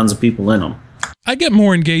tons and tons of people in them. I get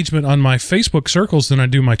more engagement on my Facebook circles than I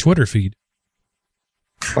do my Twitter feed.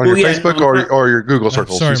 On your Facebook or your Google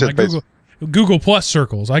circles? Sorry, my Google Plus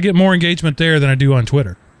circles. I get more engagement there than I do on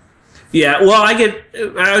Twitter. Yeah, well,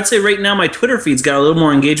 I would say right now my Twitter feed's got a little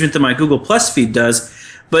more engagement than my Google Plus feed does,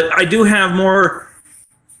 but I do have more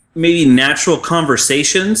maybe natural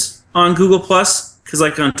conversations on Google Plus, because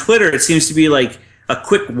like on Twitter it seems to be like a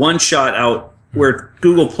quick one-shot out, where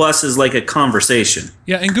Google Plus is like a conversation.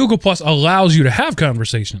 Yeah, and Google Plus allows you to have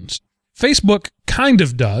conversations. Facebook kind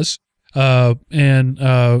of does,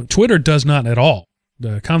 and Twitter does not at all.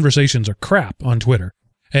 The conversations are crap on Twitter.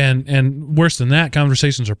 And worse than that,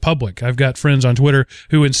 conversations are public. I've got friends on Twitter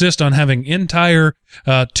who insist on having entire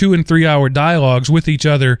 2 and 3 hour dialogues with each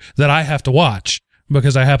other that I have to watch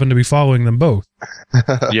because I happen to be following them both.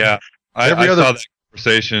 Yeah. I saw that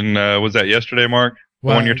conversation. Was that yesterday, Mark?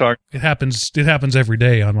 Well, when you're talking? It happens every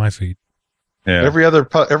day on my feed. Yeah. Every other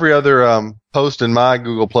post in my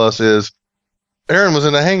Google Plus is, Aaron was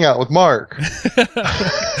in a hangout with Mark.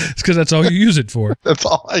 It's because that's all you use it for. That's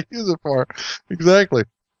all I use it for. Exactly.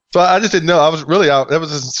 So I just didn't know. I was really that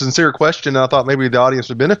was a sincere question. And I thought maybe the audience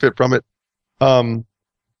would benefit from it. From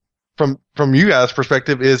you guys'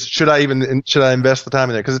 perspective, is should I invest the time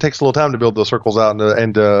in it? Because it takes a little time to build those circles out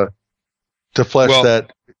and to flesh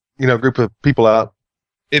that group of people out.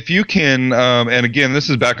 If you can, and again, this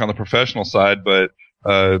is back on the professional side, but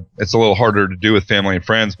it's a little harder to do with family and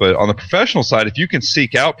friends. But on the professional side, if you can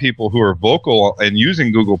seek out people who are vocal and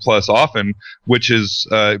using Google Plus often, which is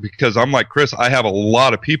because I'm like Chris, I have a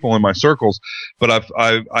lot of people in my circles, but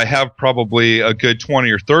I have probably a good 20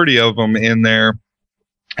 or 30 of them in there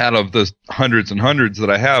out of the hundreds and hundreds that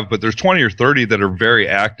I have. But there's 20 or 30 that are very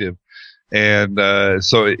active. And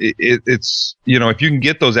so it's if you can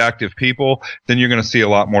get those active people, then you're going to see a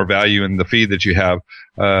lot more value in the feed that you have.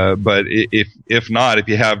 But if not, if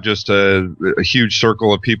you have just a huge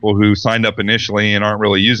circle of people who signed up initially and aren't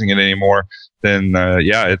really using it anymore, then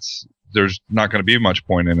there's not going to be much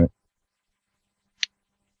point in it.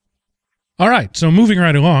 All right. So moving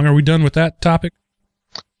right along, are we done with that topic?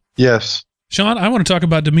 Yes. Sean, I want to talk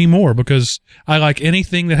about Demi Moore because I like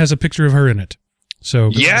anything that has a picture of her in it.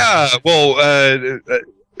 So yeah, well,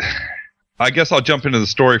 I guess I'll jump into the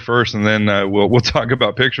story first, and then we'll talk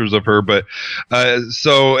about pictures of her. But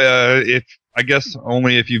if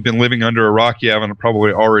you've been living under a rock, you haven't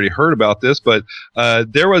probably already heard about this. But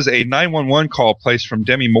there was a 911 call placed from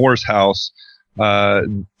Demi Moore's house,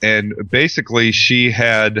 and basically she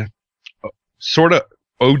had sort of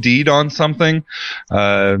OD'd on something.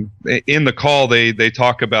 In the call,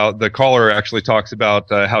 the caller actually talks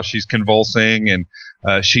about how she's convulsing and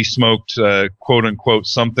she smoked quote unquote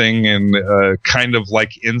something and kind of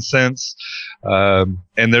like incense. And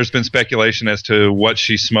there's been speculation as to what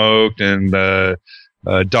she smoked, and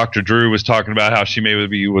Dr. Drew was talking about how she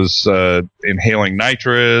maybe was inhaling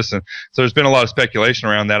nitrous, and so there's been a lot of speculation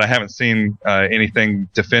around that. I haven't seen anything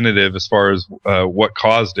definitive as far as what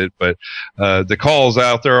caused it, but the call's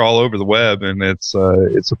out there all over the web, and it's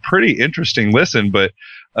a pretty interesting listen. But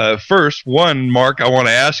first, Mark, I want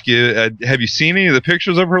to ask you: have you seen any of the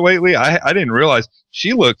pictures of her lately? I didn't realize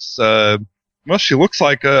she looks. She looks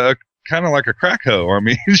like a kind of like a crack hoe. I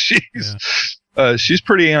mean, she's. she's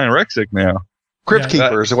pretty anorexic now. Crypt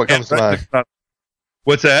Keeper is what comes to mind.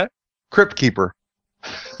 What's that? Crypt Keeper.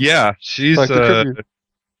 Yeah, she's Like so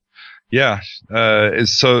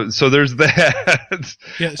there's that.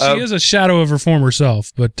 Yeah, she is a shadow of her former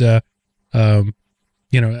self, but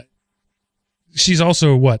she's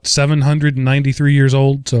also what 793 years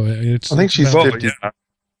old. So it's I think she's 52.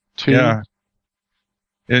 Yeah.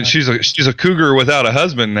 And she's a cougar without a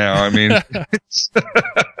husband now. I mean,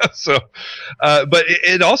 so, but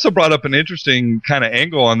it also brought up an interesting kind of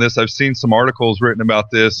angle on this. I've seen some articles written about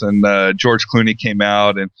this, and George Clooney came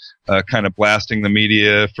out and kind of blasting the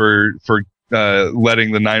media for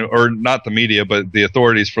letting not the media, but the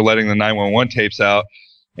authorities for letting the 911 tapes out.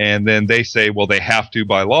 And then they say, well, they have to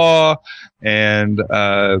by law. And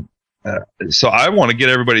so I want to get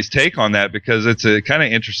everybody's take on that because it's a kind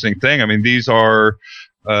of interesting thing. I mean, these are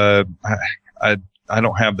I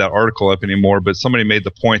don't have that article up anymore, but somebody made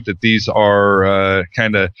the point that these are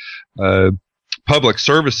kind of public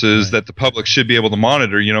services that the public should be able to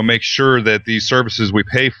monitor. Make sure that these services we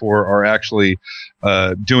pay for are actually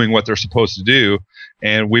doing what they're supposed to do.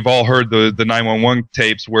 And we've all heard the 911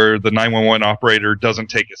 tapes where the 911 operator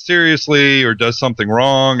doesn't take it seriously or does something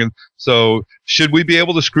wrong. And so should we be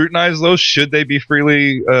able to scrutinize those? Should they be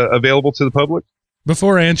freely available to the public?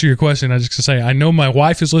 Before I answer your question, I just to say I know my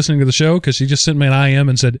wife is listening to the show because she just sent me an IM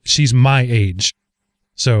and said she's my age.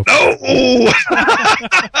 So oh,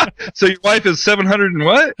 so your wife is 700 and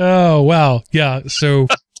what? Oh wow, yeah. So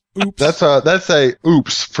oops. That's a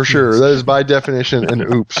oops for sure. That is by definition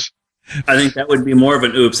an oops. I think that would be more of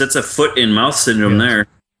an oops. That's a foot in mouth syndrome there.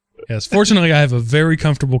 Yes. Fortunately, I have a very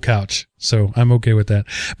comfortable couch, so I'm okay with that.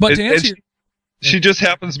 But to answer. She just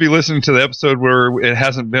happens to be listening to the episode where it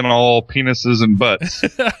hasn't been all penises and butts.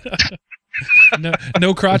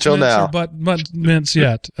 no crotch mints or butt mints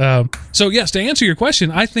yet. So yes, to answer your question,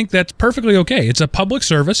 I think that's perfectly okay. It's a public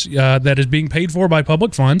service that is being paid for by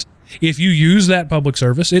public funds. If you use that public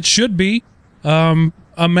service, it should be a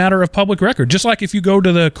matter of public record. Just like if you go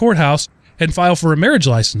to the courthouse and file for a marriage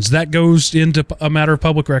license, that goes into a matter of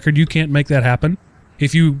public record. You can't make that happen.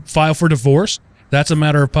 If you file for divorce, that's a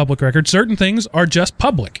matter of public record. Certain things are just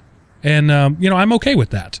public. And, I'm okay with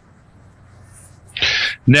that.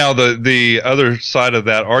 Now, the other side of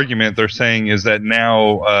that argument they're saying is that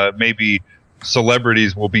now maybe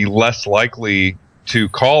celebrities will be less likely to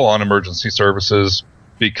call on emergency services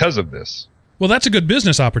because of this. Well, that's a good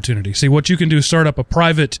business opportunity. See, what you can do is start up a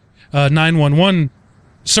private 911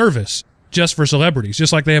 service just for celebrities,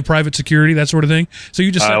 just like they have private security, that sort of thing. So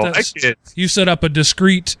you just you set up a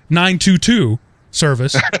discrete 922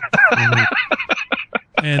 service,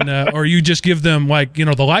 and or you just give them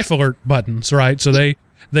the life alert buttons, right? So they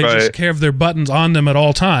just have their buttons on them at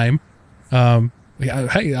all time.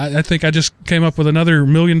 Hey, I think I just came up with another $1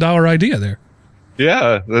 million idea there.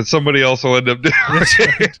 Yeah, that somebody else will end up doing.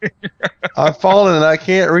 Right. I've fallen and I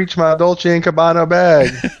can't reach my Dolce & Gabbana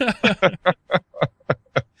bag.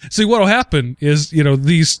 See, what'll happen is,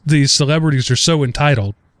 these celebrities are so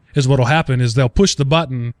entitled. Is what'll happen is they'll push the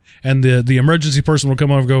button and the emergency person will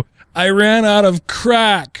come over and go, I ran out of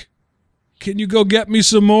crack. Can you go get me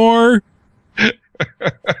some more?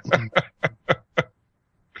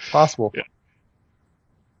 Possible. Yeah.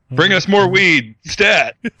 Bring us more weed.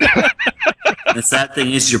 Stat. The sad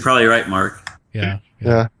thing is you're probably right, Mark. Yeah.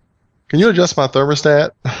 Can you adjust my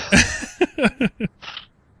thermostat?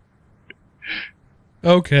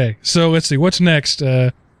 Okay, so let's see. What's next?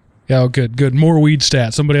 Yeah, good. More weed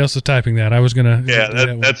stat. Somebody else is typing that. I was going to...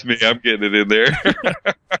 Yeah, that's me. I'm getting it in there.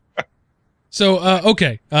 So,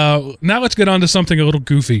 okay. Now let's get on to something a little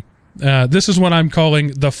goofy. This is what I'm calling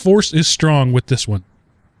the force is strong with this one.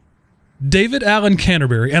 David Allen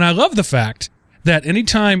Canterbury. And I love the fact that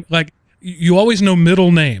anytime, you always know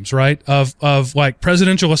middle names, right? Of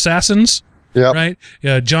presidential assassins. Yeah. Right?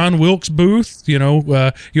 John Wilkes Booth, you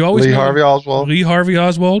always Lee know Harvey Oswald. Lee Harvey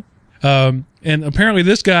Oswald. And apparently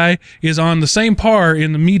this guy is on the same par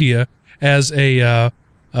in the media as a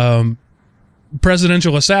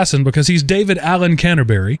presidential assassin because he's David Allen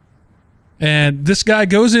Canterbury. And this guy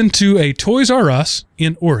goes into a Toys R Us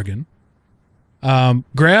in Oregon,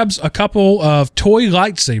 grabs a couple of toy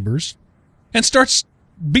lightsabers, and starts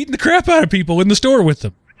beating the crap out of people in the store with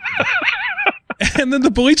them. And then the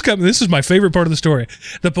police come. This is my favorite part of the story.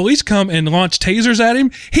 The police come and launch tasers at him.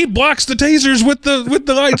 He blocks the tasers with the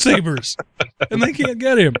lightsabers, and they can't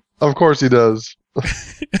get him. Of course he does.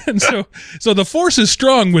 And so the force is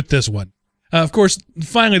strong with this one. Of course,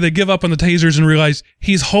 finally they give up on the tasers and realize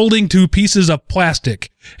he's holding two pieces of plastic,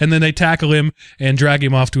 and then they tackle him and drag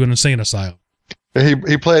him off to an insane asylum.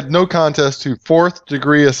 He pled no contest to 4th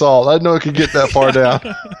degree assault. I didn't know it could get that far down.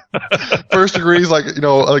 1st degree is like,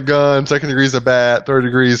 a gun. 2nd degree is a bat. 3rd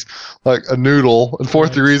degree is like a noodle. And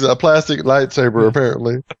 4th degree is a plastic lightsaber,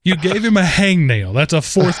 apparently. You gave him a hangnail. That's a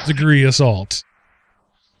 4th degree assault.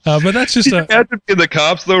 But that's just imagine the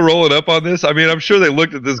cops, though, rolling up on this. I mean, I'm sure they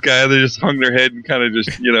looked at this guy and they just hung their head and kind of just,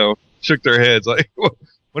 shook their heads like,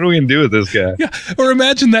 what are we going to do with this guy? Yeah. Or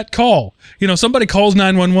imagine that call. Somebody calls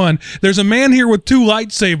 911. There's a man here with 2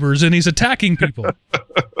 lightsabers and he's attacking people.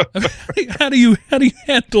 How do you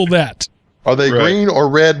handle that? Are they green or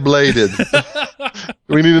red bladed?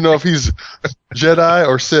 We need to know if he's Jedi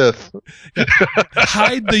or Sith.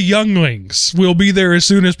 Hide the younglings. We'll be there as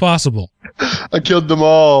soon as possible. I killed them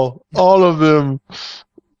all of them.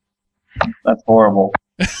 That's horrible.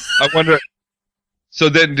 I wonder. So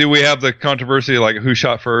then, do we have the controversy like who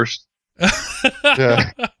shot first? Yeah.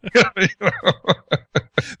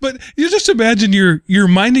 But you just imagine you're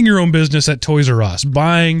minding your own business at Toys R Us,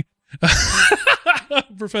 buying.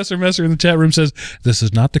 Professor Messer in the chat room says, "This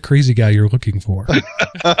is not the crazy guy you're looking for."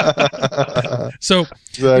 So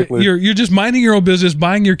exactly. You're just minding your own business,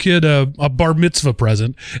 buying your kid a bar mitzvah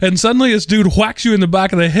present, and suddenly this dude whacks you in the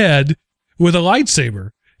back of the head with a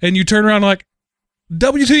lightsaber, and you turn around like,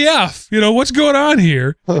 WTF, what's going on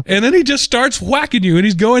here? And then he just starts whacking you and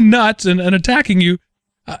he's going nuts and attacking you.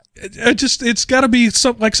 It's got to be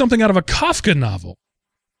something out of a Kafka novel.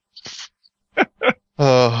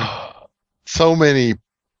 So many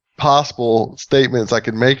possible statements I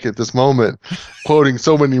could make at this moment, quoting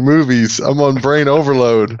so many movies. I'm on brain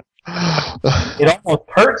overload. It almost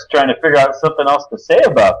hurts trying to figure out something else to say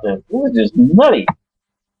about this. It was just nutty.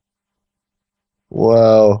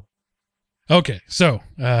 Wow. Okay, so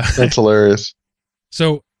that's hilarious.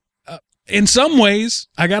 So, in some ways,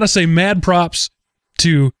 I gotta say, mad props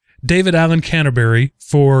to David Allen Canterbury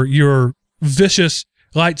for your vicious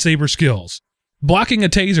lightsaber skills. Blocking a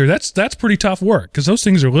taser, that's pretty tough work because those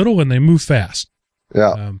things are little and they move fast.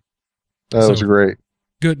 Yeah, that was great.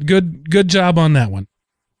 Good job on that one.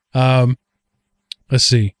 Let's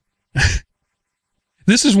see.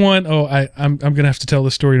 This is one. I'm gonna have to tell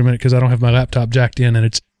this story in a minute because I don't have my laptop jacked in, and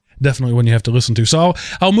it's definitely one you have to listen to. So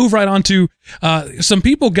I'll move right on to some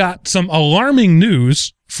people got some alarming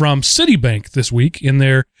news from Citibank this week in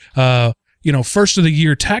their first of the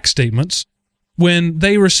year tax statements when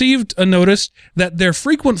they received a notice that their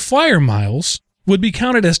frequent flyer miles would be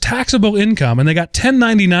counted as taxable income, and they got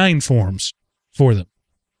 1099 forms for them.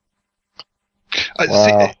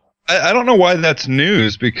 Wow. I don't know why that's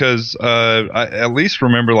news because I at least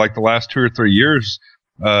remember like the last 2 or 3 years,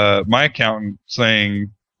 my accountant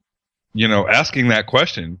saying, asking that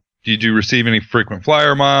question, did you receive any frequent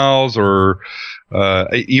flyer miles or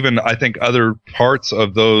even I think other parts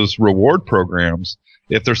of those reward programs,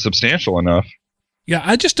 if they're substantial enough? Yeah,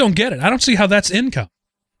 I just don't get it. I don't see how that's income.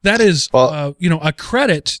 That is, a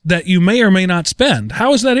credit that you may or may not spend.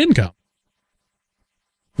 How is that income?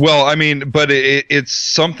 Well, I mean, but it's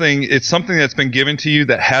something that's been given to you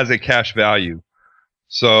that has a cash value.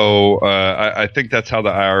 So I think that's how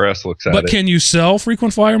the IRS looks at it. But can you sell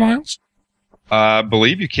frequent flyer miles? I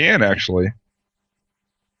believe you can, actually.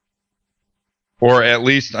 Or at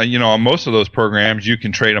least, on most of those programs, you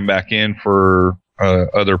can trade them back in for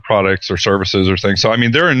other products or services or things. So, I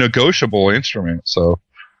mean, they're a negotiable instrument. So,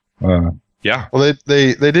 yeah. Well,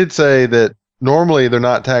 they did say that normally they're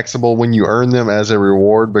not taxable when you earn them as a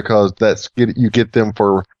reward because you get them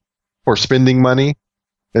for spending money,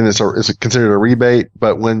 and it's considered a rebate.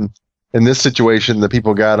 But when in this situation, the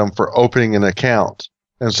people got them for opening an account.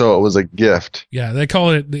 And so it was a gift. Yeah, they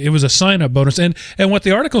call it was a sign-up bonus. And what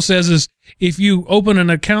the article says is if you open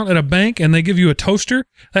an account at a bank and they give you a toaster,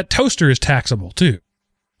 that toaster is taxable too.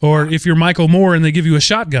 Or if you're Michael Moore and they give you a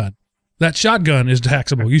shotgun, that shotgun is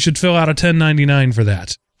taxable. You should fill out a 1099 for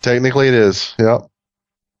that. Technically it is. Yep.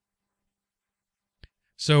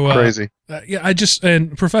 So crazy.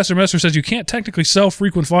 And Professor Messer says you can't technically sell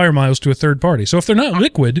frequent flyer miles to a third party. So if they're not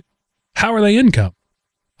liquid, how are they income?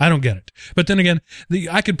 I don't get it. But then again,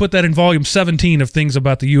 I could put that in volume 17 of things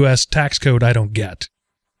about the U.S. tax code I don't get.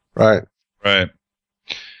 Right. Right.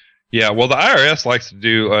 Yeah. Well, the IRS likes to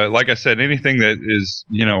do, like I said, anything that is,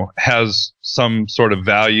 has some sort of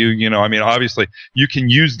value. I mean, obviously, you can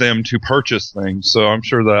use them to purchase things. So I'm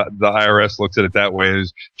sure the IRS looks at it that way,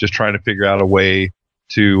 is just trying to figure out a way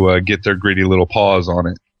to get their greedy little paws on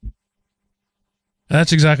it.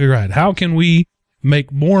 That's exactly right. How can we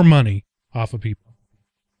make more money off of people?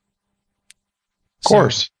 Of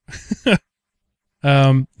course.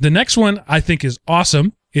 The next one I think is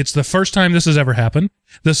awesome. It's the first time this has ever happened.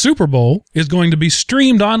 The Super Bowl is going to be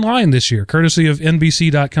streamed online this year, courtesy of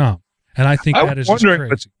NBC.com. And I think that is just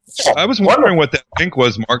crazy. I was wondering what that link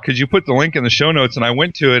was, Mark, because you put the link in the show notes, and I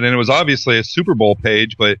went to it, and it was obviously a Super Bowl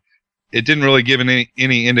page, but it didn't really give any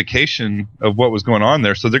indication of what was going on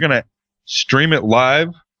there. So they're going to stream it live?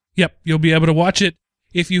 Yep, you'll be able to watch it.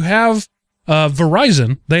 If you have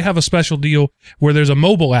Verizon, they have a special deal where there's a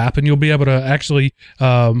mobile app, and you'll be able to actually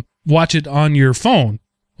watch it on your phone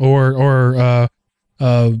or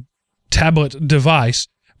tablet device.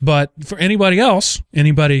 But for anybody else,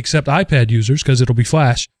 anybody except iPad users, because it'll be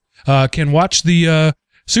Flash, can watch the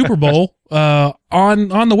Super Bowl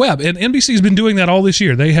on the web. And NBC's been doing that all this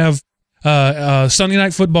year. They have Sunday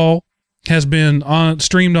Night Football has been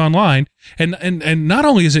streamed online, and not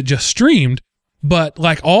only is it just streamed, but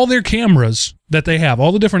like all their cameras that they have,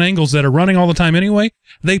 all the different angles that are running all the time anyway,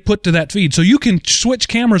 they put to that feed. So you can switch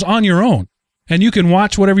cameras on your own, and you can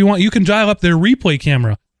watch whatever you want. You can dial up their replay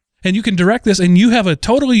camera, and you can direct this, and you have a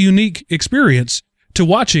totally unique experience to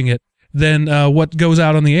watching it than what goes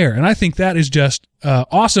out on the air. And I think that is just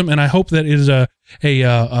awesome, and I hope that it is a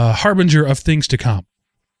harbinger of things to come.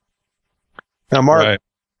 Now, Mark, Right.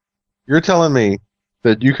 you're telling me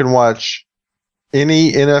that you can watch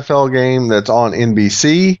any NFL game that's on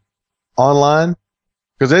NBC online?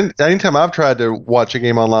 Because anytime I've tried to watch a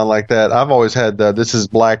game online like that, I've always had this is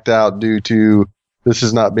blacked out due to this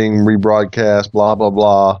is not being rebroadcast, blah, blah,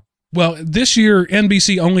 blah. Well, this year,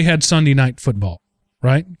 NBC only had Sunday Night Football,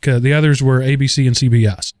 right? 'Cause the others were ABC and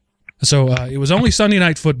CBS. So it was only Sunday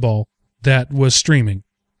Night Football that was streaming,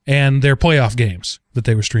 and their playoff games that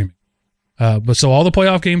they were streaming. But so all the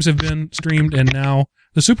playoff games have been streamed, and now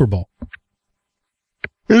the Super Bowl.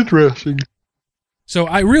 Interesting. So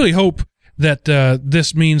I really hope that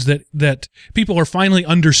this means that people are finally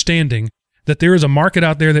understanding that there is a market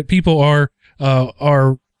out there, that people are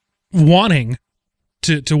wanting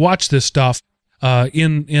to watch this stuff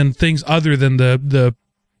in things other than the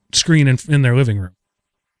screen in their living room.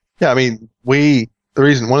 Yeah, I mean, one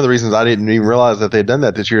of the reasons I didn't even realize that they'd done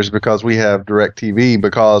that this year is because we have DirecTV,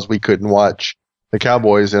 because we couldn't watch the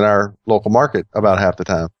Cowboys in our local market about half the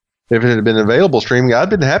time. If it had been available streaming, I'd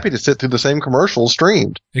been happy to sit through the same commercials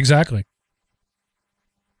streamed. Exactly.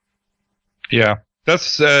 Yeah.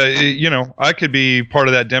 That's, I could be part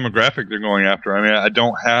of that demographic they're going after. I mean, I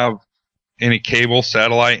don't have any cable,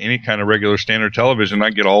 satellite, any kind of regular standard television. I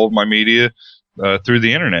get all of my media through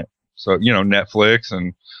the internet. So, Netflix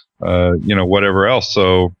and, whatever else.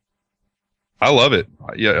 So I love it.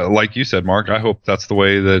 Yeah. Like you said, Mark, I hope that's the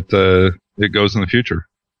way that it goes in the future.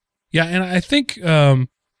 Yeah. And I think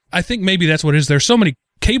maybe that's what it is. There's so many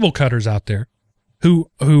cable cutters out there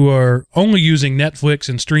who are only using Netflix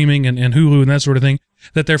and streaming and Hulu and that sort of thing,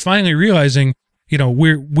 that they're finally realizing,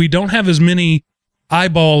 we don't have as many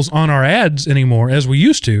eyeballs on our ads anymore as we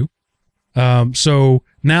used to. So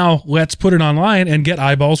now let's put it online and get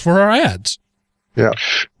eyeballs for our ads. Yeah.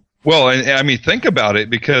 Well, and I mean, think about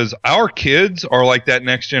it, because our kids are like that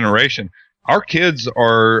next generation. Our kids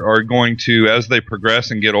are going to, as they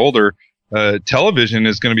progress and get older, television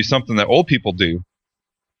is going to be something that old people do.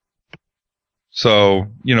 So,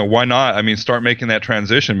 why not? I mean, start making that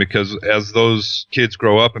transition, because as those kids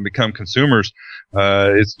grow up and become consumers,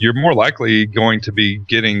 you're more likely going to be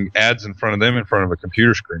getting ads in front of them in front of a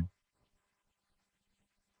computer screen.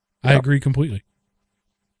 I agree completely.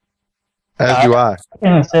 As do I. I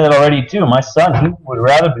can say that already too. My son, he would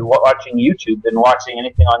rather be watching YouTube than watching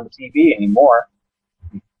anything on the TV anymore.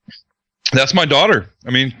 That's my daughter. I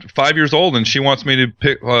mean, 5 years old, and she wants me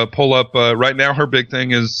to pull up. Right now, her big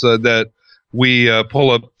thing is that we pull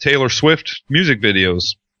up Taylor Swift music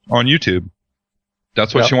videos on YouTube.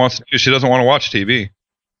 That's what she wants to do. She doesn't want to watch TV.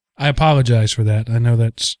 I apologize for that. I know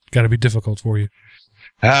that's got to be difficult for you.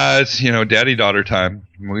 It's, daddy-daughter time.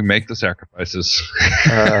 We make the sacrifices.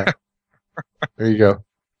 There you go.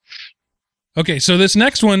 Okay, so this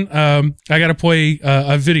next one, I got to play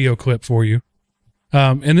a video clip for you.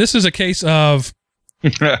 And this is a case of,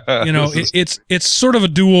 it's sort of a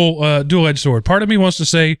dual-edged sword. Part of me wants to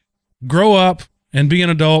say, grow up and be an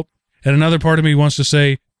adult, and another part of me wants to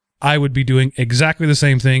say, I would be doing exactly the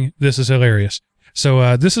same thing. This is hilarious.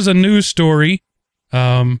 So this is a news story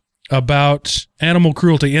about animal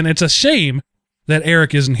cruelty, and it's a shame that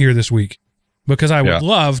Eric isn't here this week, because I would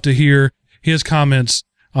love to hear his comments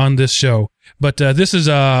on this show. But this is,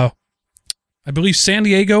 I believe, San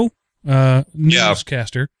Diego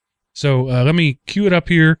newscaster. So let me cue it up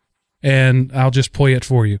here, and I'll just play it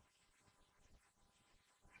for you.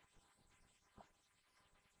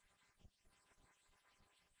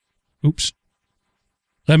 Oops.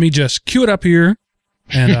 Let me just cue it up here,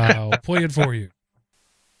 and I'll play it for you.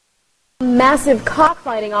 Massive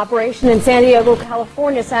cockfighting operation in San Diego,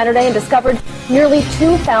 California Saturday and discovered nearly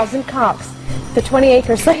 2,000 cocks. The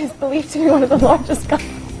 20-acre site is believed to be one of the largest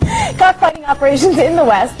cockfighting operations in the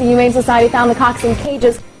West. The Humane Society found the cocks in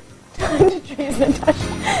cages tied to trees and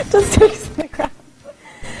attached to stakes in the ground.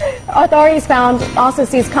 Authorities also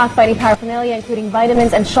seized cockfighting paraphernalia, including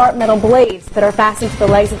vitamins and sharp metal blades that are fastened to the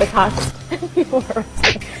legs of the cocks. People were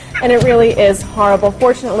arrested. And it really is horrible.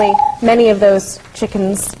 Fortunately, many of those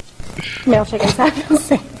male chickens have been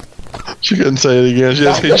saved. She couldn't say it again. She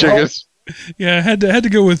has to say chickens. Yeah, I had to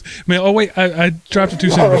go with male. Oh wait, I dropped it too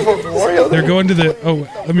soon. They're going to the. Oh,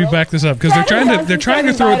 let me back this up because they're trying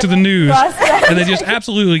to throw it to the news, and they just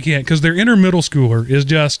absolutely can't because their inner middle schooler is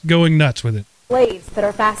just going nuts with it. Blades that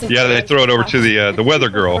are fastened. Yeah, they throw it over to the weather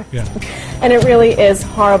girl. Yeah, and it really is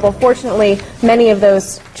horrible. Fortunately, many of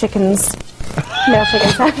those male chickens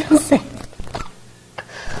have been saved.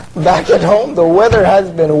 Back at home, the weather has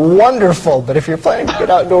been wonderful, but if you're planning to get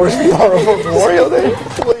outdoors for the horrible Memorial Day,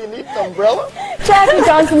 will you need an umbrella? Jackie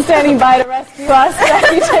Johnson standing by to rescue us.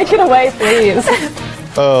 Jackie, take it away, please.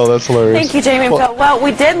 Oh, that's hilarious. Thank you, Jamie. Well,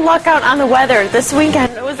 we did luck out on the weather this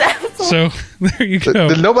weekend. It was absolutely... So, there you go.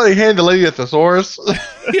 Did nobody hand the lady a thesaurus?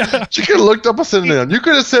 Yeah. She could have looked up a synonym. You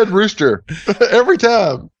could have said rooster every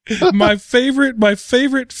time. My favorite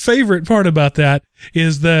part about that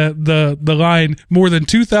is the line, more than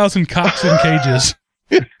 2,000 cocks in cages.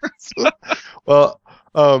 Well,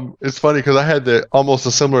 it's funny because I had almost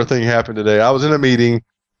a similar thing happen today. I was in a meeting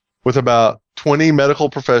with about 20 medical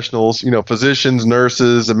professionals, physicians,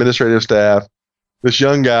 nurses, administrative staff. This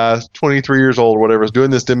young guy, 23 years old or whatever, is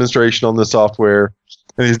doing this demonstration on the software,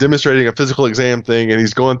 and he's demonstrating a physical exam thing, and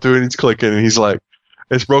he's going through and he's clicking, and he's like,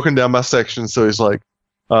 it's broken down by sections. So he's like,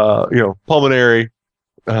 pulmonary,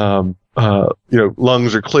 lungs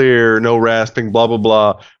are clear, no rasping, blah, blah,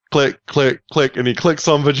 blah. Click, click, click, and he clicks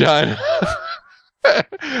on vagina.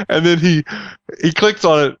 And then he clicks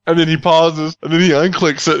on it, and then he pauses, and then he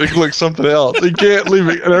unclicks it and clicks something else. He can't leave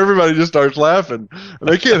it, and everybody just starts laughing, and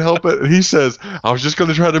they can't help it. And he says, "I was just going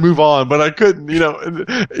to try to move on, but I couldn't."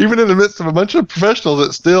 And even in the midst of a bunch of professionals,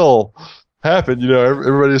 it still happened.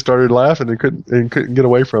 Everybody started laughing and couldn't get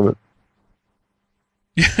away from it.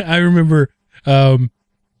 Yeah, I remember a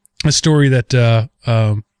story that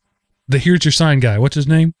the Here's Your Sign guy. What's his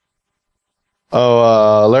name?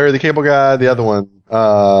 Oh, Larry the Cable Guy, the other one.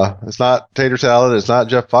 It's not Tater Salad. It's not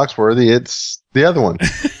Jeff Foxworthy. It's the other one.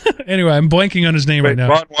 Anyway, I'm blanking on his name right now.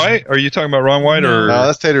 Ron White? Are you talking about Ron White? No,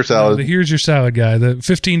 that's Tater Salad. The Here's Your Salad guy, the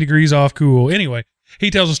 15 degrees off cool. Anyway, he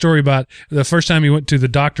tells a story about the first time he went to the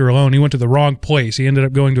doctor alone. He went to the wrong place. He ended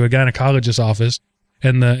up going to a gynecologist's office,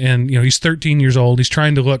 and he's 13 years old. He's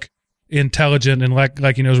trying to look intelligent and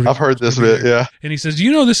like he knows what I've heard this bit, yeah. And he says,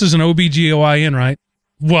 this is an OBGYN, right?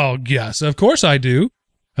 Well, yes, of course I do.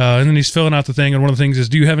 And then he's filling out the thing, and one of the things is,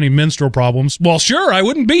 do you have any menstrual problems? Well, sure, I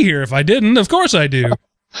wouldn't be here if I didn't. Of course I do.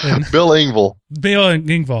 Bill Engvall. Bill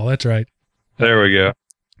Engvall, that's right. There we go.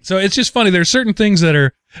 So it's just funny. There's certain things that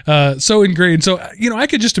are so ingrained. So, I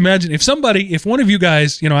could just imagine if one of you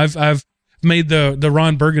guys, I've made the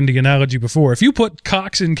Ron Burgundy analogy before. If you put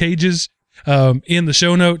cocks in cages in the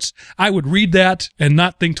show notes, I would read that and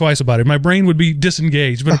not think twice about it. My brain would be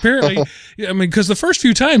disengaged. But apparently, because the first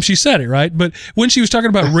few times she said it, right? But when she was talking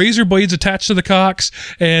about razor blades attached to the cocks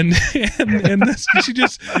and this,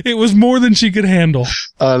 it was more than she could handle.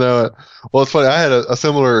 I know it. Well, it's funny. I had a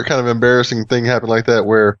similar kind of embarrassing thing happen like that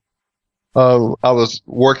where I was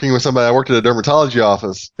working with somebody. I worked at a dermatology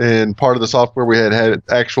office, and part of the software we had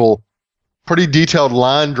actual pretty detailed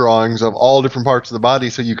line drawings of all different parts of the body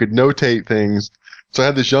so you could notate things. So I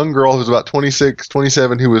had this young girl who was about 26,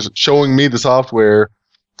 27 who was showing me the software,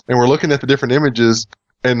 and we're looking at the different images,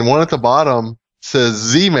 and the one at the bottom says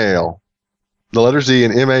Z male, the letter Z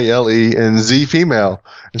and M-A-L-E and Z female.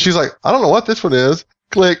 And she's like, I don't know what this one is.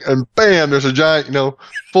 Click, and bam, there's a giant,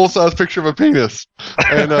 full-size picture of a penis.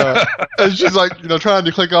 And and she's like, trying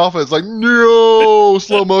to click off it. It's like, no,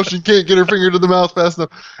 slow motion, can't get her finger to the mouth fast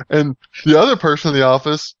enough. And the other person in the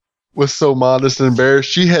office was so modest and embarrassed.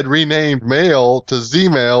 She had renamed male to Z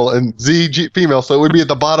male and Z female, so it would be at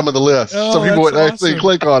the bottom of the list. Oh, so people wouldn't awesome. actually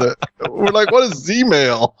click on it. We're like, what is Z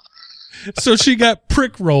male? So she got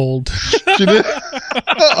prick rolled. She did.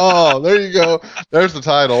 Oh, there you go. There's the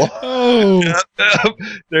title. Oh,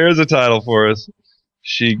 There's a title for us.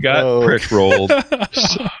 She got prick rolled.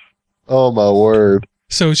 Oh, my word.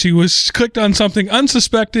 So she was clicked on something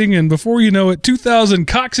unsuspecting, and before you know it, 2,000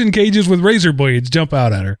 cocks in cages with razor blades jump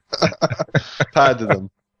out at her. Tied to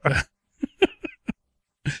them.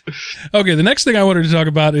 Okay, the next thing I wanted to talk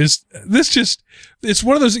about is it's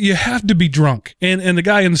one of those, you have to be drunk. And the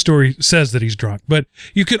guy in the story says that he's drunk, but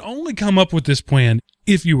you could only come up with this plan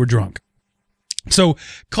if you were drunk. So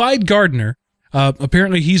Clyde Gardner,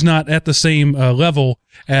 apparently he's not at the same level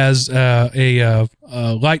as a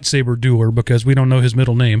lightsaber dueler because we don't know his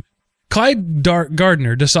middle name. Clyde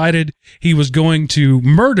Gardner decided he was going to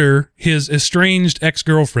murder his estranged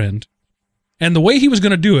ex-girlfriend. And the way he was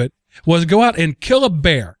going to do it was go out and kill a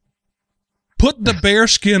bear, put the bear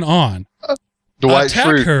skin on,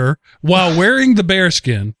 attack her while wearing the bear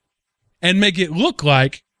skin, and make it look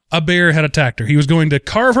like a bear had attacked her. He was going to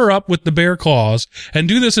carve her up with the bear claws and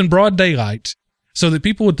do this in broad daylight so that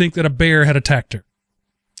people would think that a bear had attacked her.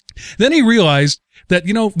 Then he realized that,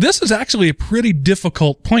 this is actually a pretty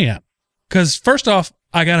difficult plan. Because first off,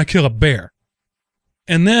 I got to kill a bear.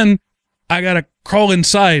 And then I got to crawl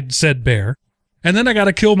inside said bear. And then I got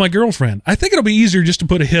to kill my girlfriend. I think it'll be easier just to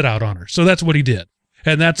put a hit out on her. So that's what he did.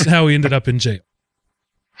 And that's how he ended up in jail.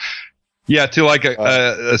 Yeah, to like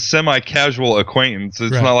a semi-casual acquaintance.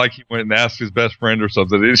 It's not like he went and asked his best friend or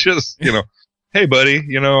something. It's just, hey, buddy,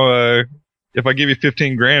 if I give you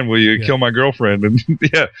 $15,000, will you kill my girlfriend? And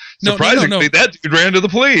surprisingly, that dude ran to the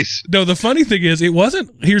police. No, the funny thing is, it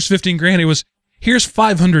wasn't, here's $15,000. It was, here's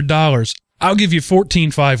 $500. I'll give you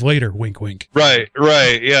 $14,500 later. Wink, wink. Right.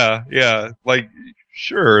 Yeah. Like,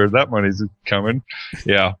 sure, that money's coming.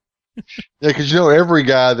 Yeah. Yeah, because every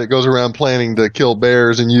guy that goes around planning to kill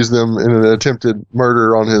bears and use them in an attempted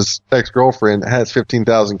murder on his ex-girlfriend has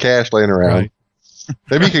 $15,000 cash laying around. Right.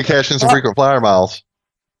 Maybe he could cash in some frequent flyer miles.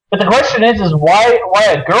 But the question is why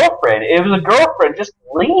a girlfriend? If it was a girlfriend, just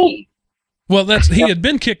leave. Well, he had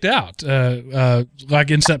been kicked out,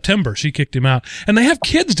 like in September. She kicked him out. And they have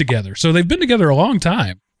kids together, so they've been together a long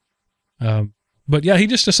time. But yeah, he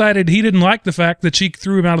just decided he didn't like the fact that she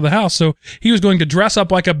threw him out of the house, so he was going to dress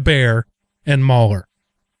up like a bear and maul her.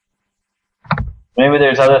 Maybe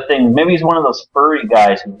there's other things. Maybe he's one of those furry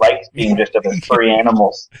guys who likes being dressed up as furry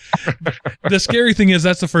animals. The scary thing is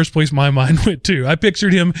that's the first place my mind went to. I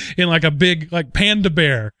pictured him in like a big panda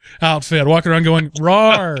bear outfit, walking around going,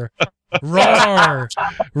 roar, roar,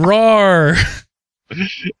 roar.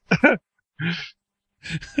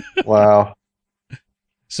 Wow.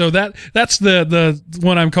 So that's the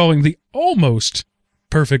one I'm calling the almost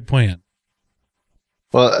perfect plan.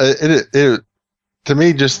 Well, it to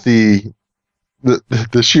me, just the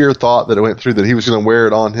sheer thought that it went through that he was going to wear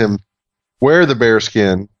it on him, wear the bear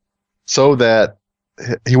skin so that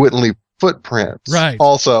he wouldn't leave footprints. Right.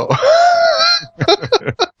 Also.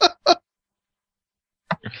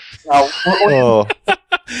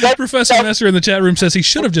 Professor Messer in the chat room says he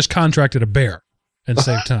should have just contracted a bear and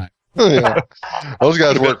saved time. Yeah. Those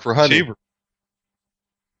guys work for honey. You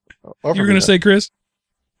were going to say, Chris?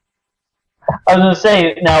 I was going to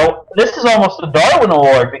say, now, this is almost a Darwin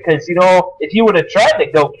Award because, if you would have tried to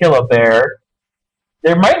go kill a bear,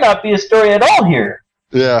 there might not be a story at all here.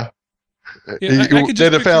 Yeah.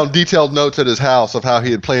 They'd have found detailed notes at his house of how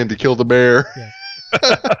he had planned to kill the bear. Yeah.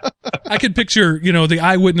 I could picture, the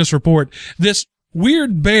eyewitness report. This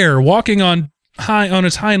weird bear walking on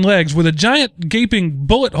its hind legs with a giant gaping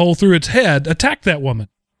bullet hole through its head attacked that woman.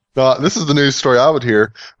 This is the news story I would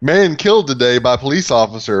hear. Man killed today by police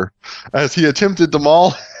officer as he attempted to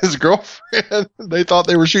maul his girlfriend. They thought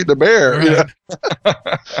they were shooting a bear. Right.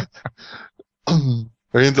 He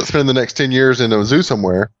ends up spending the next 10 years in a zoo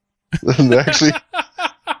somewhere. And actually,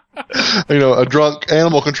 a drunk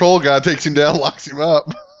animal control guy takes him down, locks him up.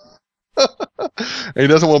 And he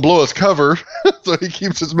doesn't want to blow his cover, so he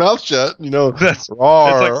keeps his mouth shut. That's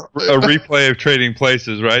like a replay of Trading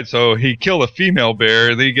Places, right? So he killed a female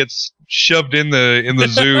bear, and then he gets shoved in the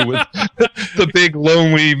zoo with the big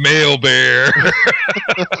lonely male bear.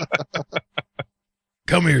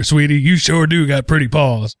 Come here, sweetie. You sure do got pretty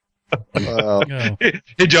paws. Wow.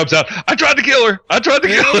 He jumps out. I tried to kill her.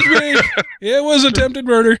 It was attempted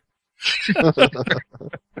murder.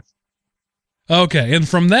 Okay, and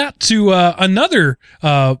from that to another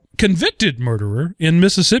convicted murderer in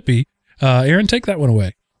Mississippi. Aaron, take that one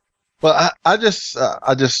away. Well, I just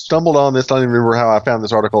stumbled on this. I don't even remember how I found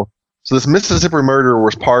this article. So this Mississippi murderer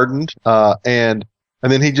was pardoned, and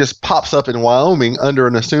then he just pops up in Wyoming under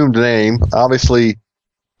an assumed name. Obviously,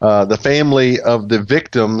 the family of the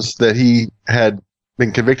victims that he had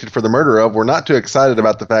been convicted for the murder of were not too excited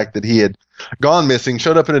about the fact that he had gone missing,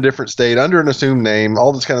 showed up in a different state under an assumed name,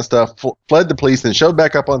 all this kind of stuff, fled the police, then showed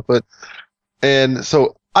back up on foot. And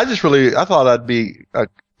so I thought I'd be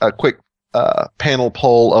a quick panel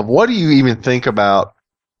poll of what do you even think about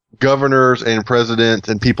governors and presidents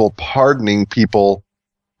and people pardoning people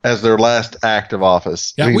as their last act of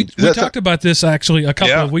office. Yeah, we talked about this actually a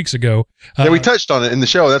couple of weeks ago. Yeah, we touched on it in the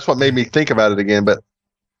show. That's what made me think about it again. But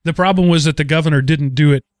the problem was that the governor didn't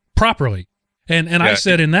do it properly. And I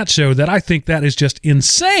said in that show that I think that is just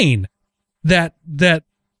insane that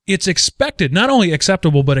it's expected, not only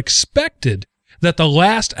acceptable, but expected that the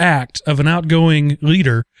last act of an outgoing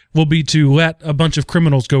leader will be to let a bunch of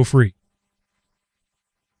criminals go free.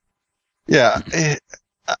 Yeah.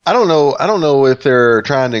 I don't know. I don't know if they're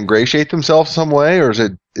trying to ingratiate themselves some way, or is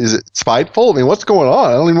it spiteful? I mean, what's going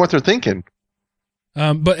on? I don't even know what they're thinking.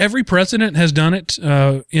 But every president has done it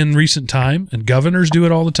in recent time, and governors do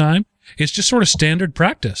it all the time. It's just sort of standard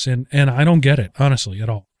practice, and I don't get it, honestly, at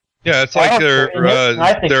all. Yeah, it's like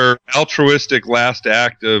their altruistic last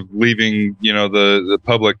act of leaving, the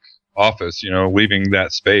public office, leaving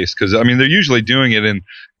that space. Because, I mean, they're usually doing it and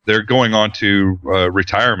they're going on to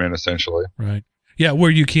retirement, essentially. Right. Yeah,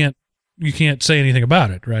 where you can't say anything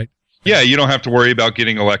about it, right? Yeah, you don't have to worry about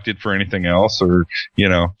getting elected for anything else, or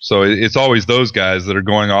so it's always those guys that are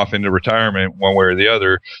going off into retirement one way or the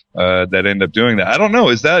other that end up doing that. I don't know.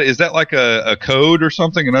 Is that like a code or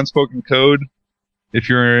something, an unspoken code? If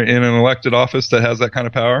you're in an elected office that has that kind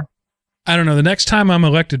of power? I don't know. The next time I'm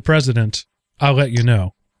elected president, I'll let you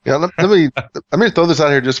know. Yeah, let me throw this out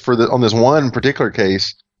here just on this one particular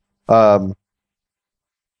case. This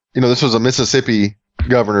was a Mississippi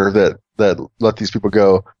governor that let these people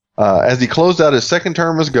go. As he closed out his second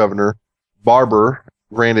term as governor, Barber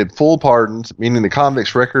granted full pardons, meaning the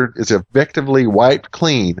convict's record is effectively wiped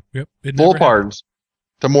clean. Yep, full pardons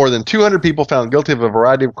to more than 200 people found guilty of a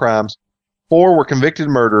variety of crimes. 4 were convicted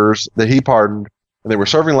murderers that he pardoned, and they were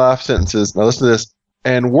serving life sentences. Now listen to this,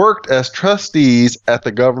 and worked as trustees at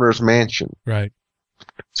the governor's mansion. Right.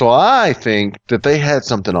 So I think that they had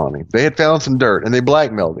something on him. They had found some dirt, and they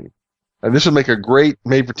blackmailed him. And this would make a great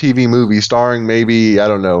made-for-TV movie starring maybe, I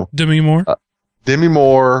don't know, Demi Moore.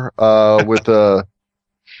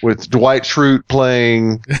 With Dwight Schrute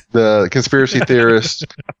playing the conspiracy theorist,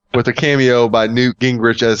 with a cameo by Newt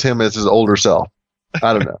Gingrich as his older self.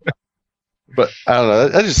 I don't know. But I don't know.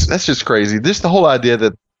 That's just crazy. Just the whole idea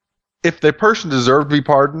that if the person deserved to be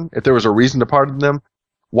pardoned, if there was a reason to pardon them,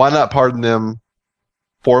 why not pardon them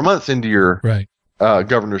 4 months into your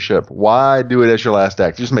governorship? Why do it as your last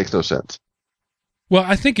act? It just makes no sense. Well,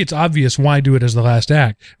 I think it's obvious why do it as the last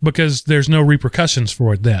act, because there's no repercussions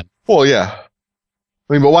for it then. Well, yeah.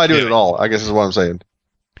 I mean, but why do it at all? I guess is what I'm saying.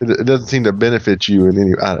 It doesn't seem to benefit you in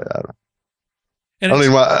any. I don't know. And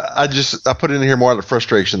I put it in here more out of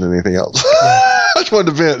frustration than anything else. I just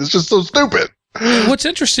wanted to vent. It's just so stupid. What's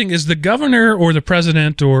interesting is the governor or the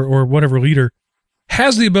president or whatever leader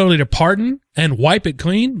has the ability to pardon and wipe it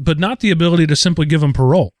clean, but not the ability to simply give them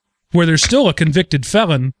parole, where there's still a convicted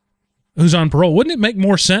felon who's on parole. Wouldn't it make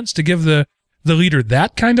more sense to give the leader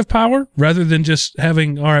that kind of power rather than just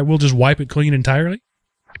having, all right, we'll just wipe it clean entirely?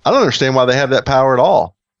 I don't understand why they have that power at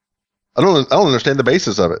all. I don't understand the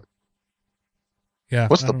basis of it. Yeah.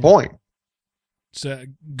 What's the point? It's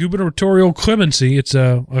gubernatorial clemency. It's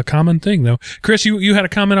a common thing, though. Chris, you had a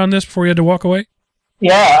comment on this before you had to walk away?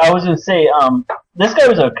 Yeah, I was going to say, this guy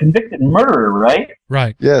was a convicted murderer, right?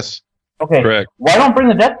 Right. Yes. Okay. Correct. Why don't bring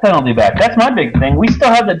the death penalty back? That's my big thing. We still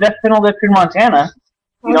have the death penalty up in Montana.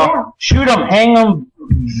 Shoot them, hang them,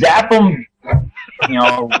 zap them,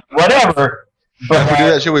 whatever. But if we do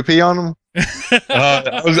that, should we pee on them?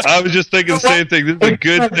 I was just thinking the same thing. This is a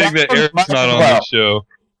good thing that Eric's not on this show.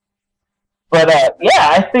 But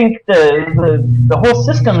I think the whole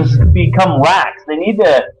system's become lax. They need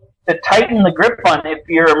to tighten the grip on. If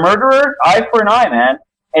you're a murderer, eye for an eye, man.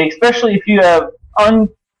 And especially if you have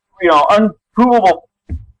unprovable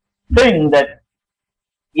thing that,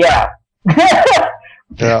 yeah.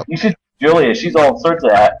 You should, Julia. She's all sorts of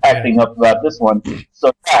acting up about this one.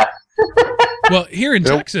 So yeah. Well, here in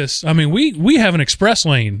Texas, I mean, we have an express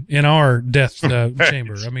lane in our death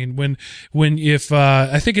chamber. I mean, if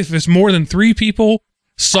I think if it's more than 3 people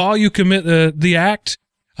saw you commit the act,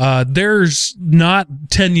 there's not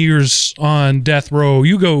 10 years on death row.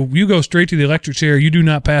 You go straight to the electric chair. You do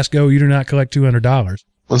not pass go. You do not collect $200.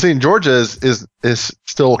 Well, see, in Georgia is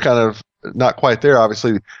still kind of not quite there.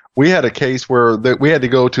 Obviously, we had a case where we had to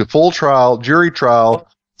go to full trial, jury trial,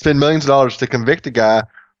 spend millions of dollars to convict a guy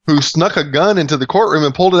who snuck a gun into the courtroom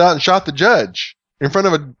and pulled it out and shot the judge in front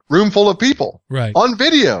of a room full of people, right, on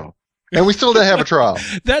video. And we still didn't have a trial.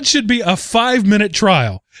 That should be a 5-minute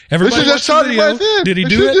trial. Everybody just shot him right then. Did he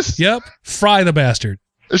do it? Yep. Fry the bastard.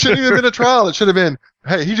 It shouldn't even have been a trial. It should have been,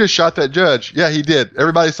 hey, he just shot that judge. Yeah, he did.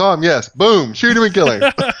 Everybody saw him. Yes. Boom. Shoot him and kill him.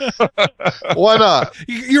 Why not?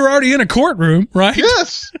 You're already in a courtroom, right?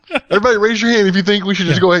 Yes. Everybody raise your hand if you think we should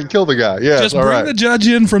just go ahead and kill the guy. Yes. Just all bring right. the judge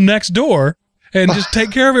in from next door and just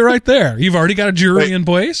take care of it right there. You've already got a jury in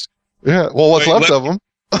place. Yeah. Well, what's left of them?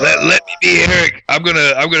 Let me be Eric. I'm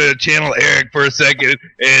gonna channel Eric for a second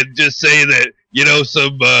and just say that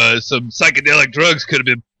some psychedelic drugs could have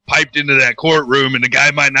been piped into that courtroom, and the guy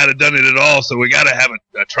might not have done it at all. So we got to have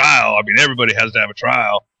a trial. I mean, everybody has to have a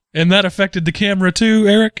trial. And that affected the camera too,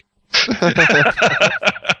 Eric.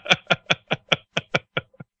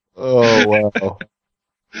 Oh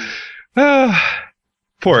wow.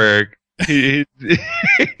 Poor Eric. He's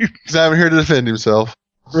not here to defend himself.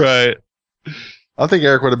 Right. I think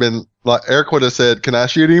Eric would have been like, Eric would have said, "Can I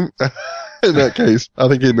shoot him?" In that case, I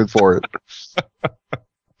think he'd been for it.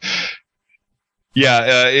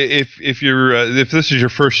 Yeah, if this is your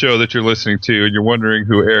first show that you're listening to and you're wondering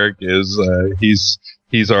who Eric is,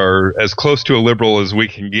 he's our as close to a liberal as we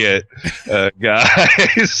can get guy.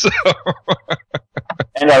 So.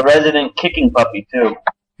 And our resident kicking puppy too.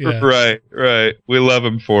 Yeah. Right. We love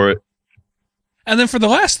him for it. And then for the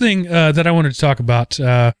last thing that I wanted to talk about,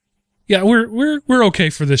 we're okay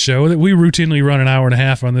for this show. That we routinely run an hour and a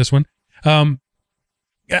half on this one.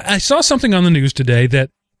 I saw something on the news today that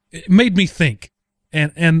made me think.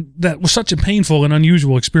 And that was such a painful and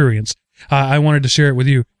unusual experience. I wanted to share it with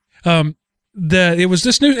you. That it was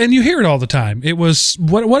this news, and you hear it all the time. It was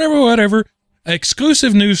whatever,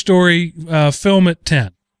 exclusive news story, film at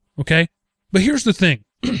 10. Okay. But here's the thing.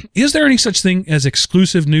 Is there any such thing as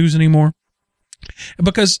exclusive news anymore?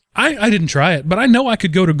 Because I didn't try it, but I know I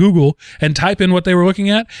could go to Google and type in what they were looking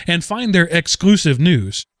at and find their exclusive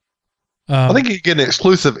news. I think you get an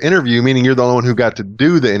exclusive interview, meaning you're the only one who got to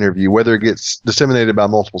do the interview, whether it gets disseminated by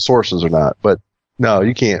multiple sources or not. But no,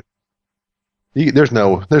 you can't. There's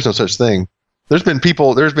no such thing. There's been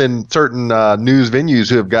certain news venues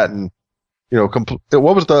who have gotten, who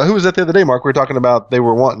was that the other day, Mark? We were talking about they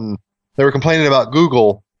were complaining about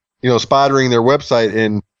Google, spidering their website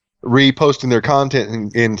and reposting their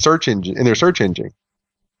content in their search engine. Do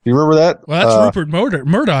you remember that? Well, that's Rupert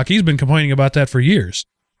Murdoch. He's been complaining about that for years.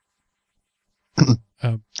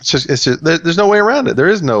 It's just there's no way around it. There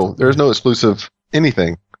is no exclusive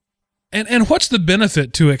anything. And what's the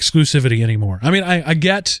benefit to exclusivity anymore? I mean, I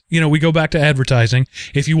get, we go back to advertising.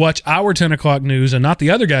 If you watch our 10 o'clock news and not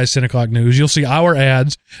the other guy's 10 o'clock news, you'll see our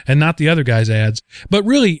ads and not the other guy's ads. But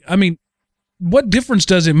really, I mean, what difference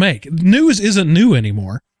does it make? News isn't new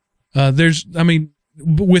anymore.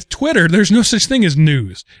 With Twitter, there's no such thing as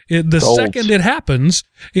news. The second it happens,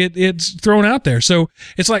 it's thrown out there. So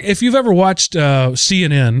it's like if you've ever watched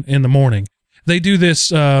CNN in the morning, they do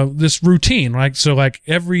this routine, right? So like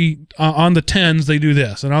every on the 10s they do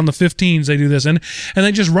this, and on the 15s they do this, and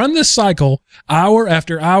they just run this cycle hour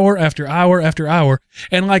after hour after hour after hour,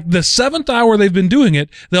 and like the 7th hour they've been doing it,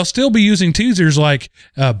 they'll still be using teasers like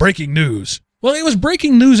breaking news. Well, it was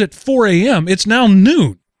breaking news at 4 a.m. It's now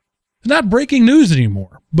noon. It's not breaking news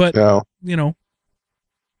anymore, but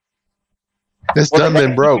it's done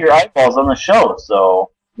been broke. Keep your eyeballs on the show, so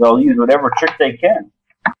they'll use whatever trick they can.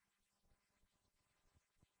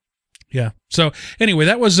 Yeah. So anyway,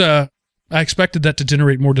 that was I expected that to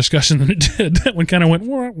generate more discussion than it did. That one kind of went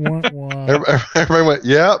wah, wah, wah. Everybody went,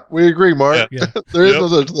 yeah, we agree, Mark. Yeah. There is no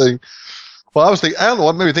such thing. Well, I was thinking, I don't know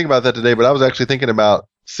what made me think about that today, but I was actually thinking about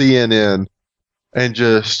CNN and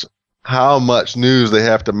just how much news they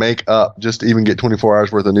have to make up just to even get 24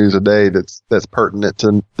 hours worth of news a day that's pertinent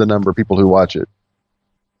to the number of people who watch it.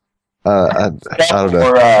 I don't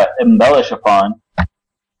know. Or embellish upon.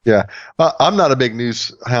 Yeah. I'm not a big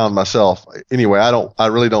news hound myself. Anyway, I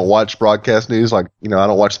really don't watch broadcast news. Like, I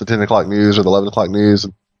don't watch the 10 o'clock news or the 11 o'clock news.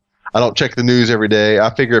 I don't check the news every day.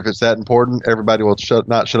 I figure if it's that important, everybody will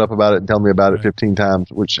not shut up about it and tell me about it 15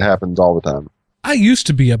 times, which happens all the time. I used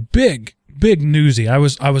to be a big newsie. I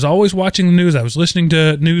was always watching the news. I was listening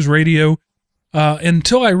to news radio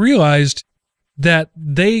until I realized that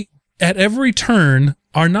they, at every turn,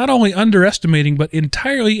 are not only underestimating, but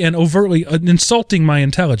entirely and overtly insulting my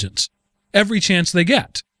intelligence every chance they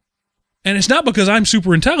get. And it's not because I'm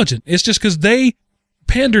super intelligent. It's just because they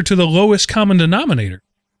pander to the lowest common denominator.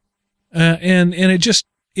 And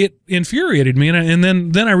it infuriated me. And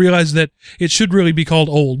then I realized that it should really be called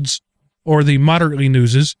olds or the moderately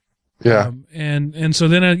newses. Yeah. And so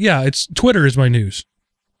then, it's Twitter is my news.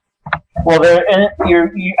 Well, I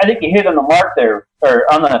think you hit on the mark there,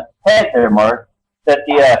 or on the head there, Mark, that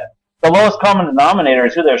the lowest common denominator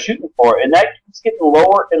is who they're shooting for, and that keeps getting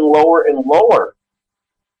lower and lower and lower.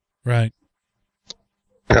 Right.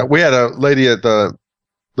 Yeah, we had a lady at the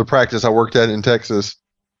the practice I worked at in Texas,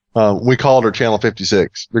 we called her Channel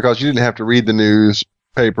 56 because you didn't have to read the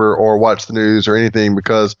newspaper or watch the news or anything,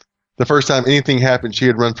 because the first time anything happened, she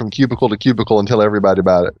would run from cubicle to cubicle and tell everybody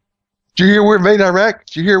about it. Did you hear we're invading Iraq?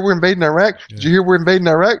 Did you hear we're invading Iraq? Did you hear we're invading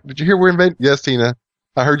Iraq? Did you hear we're invading? Yes, Tina.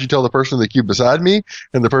 I heard you tell the person in the cube beside me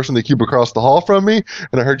and the person in the cube across the hall from me,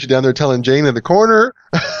 and I heard you down there telling Jane in the corner.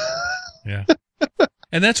 Yeah.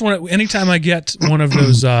 And that's anytime I get one of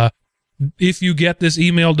those, if you get this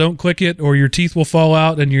email, don't click it or your teeth will fall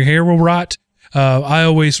out and your hair will rot, I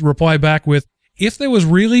always reply back with, if there was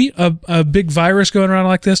really a big virus going around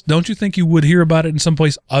like this, don't you think you would hear about it in some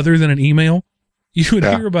place other than an email? You would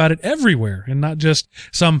hear about it everywhere and not just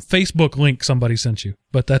some Facebook link somebody sent you.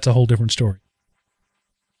 But that's a whole different story.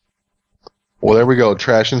 Well, there we go.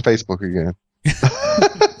 Trashing Facebook again.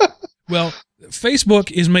 Well,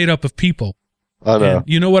 Facebook is made up of people. I know. And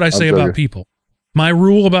you know what I say about people. My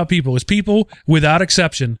rule about people is people, without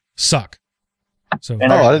exception, suck. So,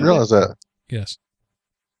 I didn't realize that. Yes.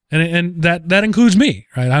 And that includes me,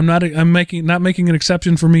 right? I'm not making an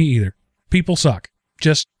exception for me either. People suck.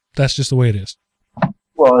 That's just the way it is.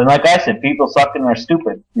 Well, and like I said, people suck and they're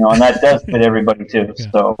stupid, and that does fit everybody too.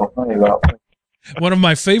 Yeah. So there you go. One of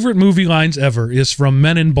my favorite movie lines ever is from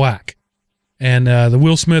Men in Black. And the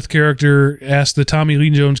Will Smith character asked the Tommy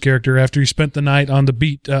Lee Jones character after he spent the night on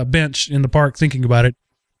the bench in the park thinking about it.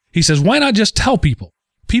 He says, why not just tell people?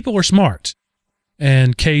 People are smart.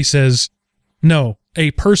 And Kay says, no,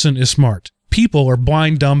 a person is smart. People are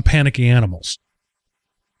blind, dumb, panicky animals.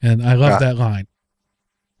 And I love that line.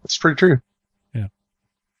 That's pretty true. Yeah.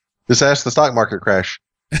 Just ask the stock market crash.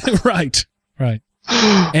 Right.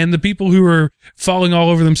 And the people who are falling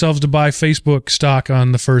all over themselves to buy Facebook stock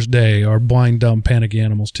on the first day are blind, dumb, panicky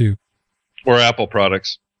animals too. Or Apple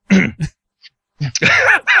products.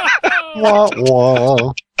 Wah,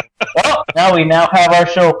 wah. Well, now we have our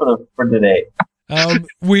show for today.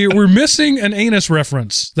 We're missing an anus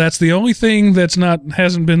reference. That's the only thing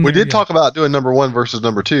hasn't been. We did talk about doing number 1 versus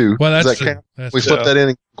number 2. Well, that's true. We slip that in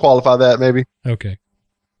and qualify that maybe. Okay.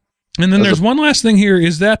 And then there's one last thing here.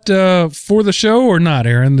 Is that for the show or not,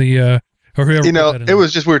 Aaron? Or whoever. It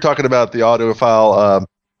was just we were talking about the audiophile.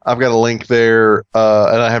 I've got a link there,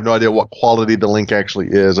 and I have no idea what quality the link actually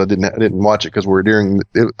is. I didn't watch it because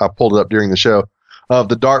I pulled it up during the show.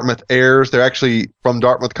 The Dartmouth Airs. They're actually from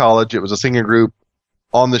Dartmouth College. It was a singing group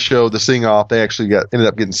on the show. The Sing Off. They actually ended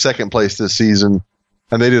up getting second place this season,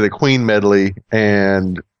 and they did a Queen medley,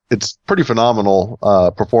 and it's pretty phenomenal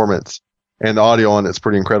performance. And the audio on it's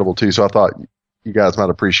pretty incredible too. So I thought you guys might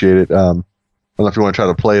appreciate it. I don't know if you want to try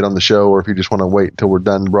to play it on the show or if you just want to wait until we're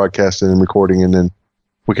done broadcasting and recording, and then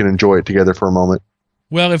we can enjoy it together for a moment.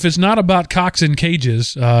 Well, if it's not about cocks and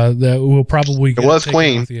cages, that will probably get it was taken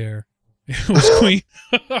Queen. Off the air. It was Queen.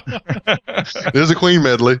 It was a Queen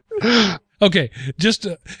medley. Okay, just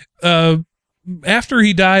after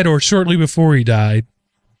he died or shortly before he died,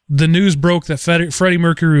 the news broke that Freddie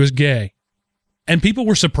Mercury was gay. And people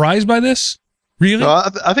were surprised by this? Really? No,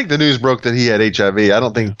 I think the news broke that he had HIV. I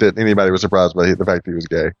don't think that anybody was surprised by the fact that he was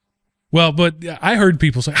gay. Well, but I heard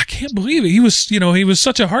people say, I can't believe it. He was, he was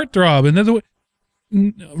such a heartthrob. And then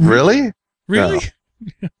really? Really?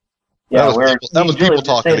 No. Yeah, that was people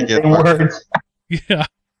talking again. Words. Yeah.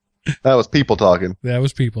 That was people talking. That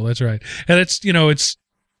was people. That's right. And it's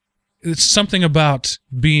something about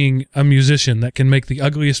being a musician that can make the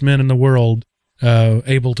ugliest men in the world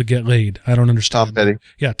able to get laid. I don't understand. Tom Petty.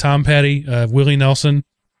 Yeah, Tom Petty, Willie Nelson.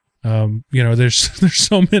 There's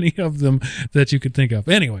so many of them that you could think of.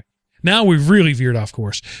 Anyway, now we've really veered off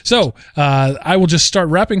course. So I will just start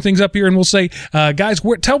wrapping things up here, and we'll say, guys,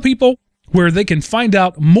 tell people where they can find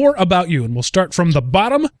out more about you, and we'll start from the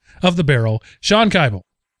bottom of the barrel. Sean Keibel.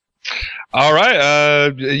 All right.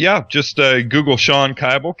 Just Google Sean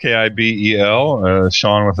Keibel, K-I-B-E-L,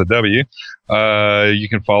 Sean with a W. You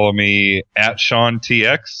can follow me at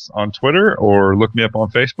SeanTX on Twitter, or look me up on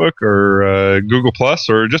Facebook or Google Plus,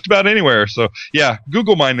 or just about anywhere. So, yeah,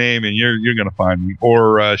 Google my name and you're going to find me.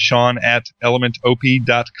 Or Sean at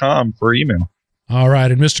elementop.com for email. All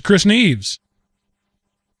right. And Mr. Chris Neves.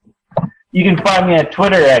 You can find me at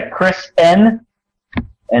Twitter at Chris N.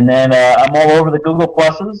 And then I'm all over the Google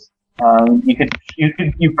Pluses. You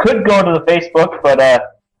could go to the Facebook, but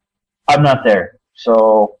I'm not there.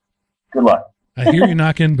 So good luck. I hear you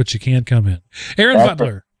knocking, but you can't come in. Aaron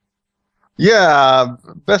Butler. Yeah,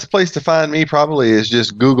 best place to find me probably is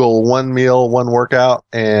just Google one meal, one workout,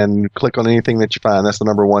 and click on anything that you find. That's the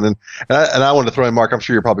number one. And I want to throw in, Mark, I'm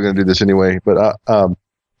sure you're probably going to do this anyway, but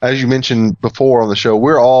as you mentioned before on the show,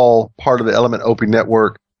 we're all part of the Element Opie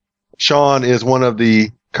Network. Sean is one of the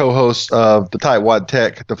co-hosts of the Tightwad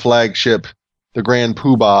Tech, the flagship the grand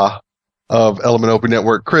poobah of Element OP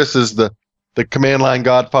Network. Chris is the command line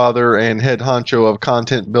godfather and head honcho of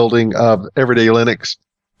content building of Everyday Linux.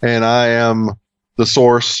 And I am the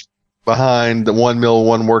source behind the 1 Mil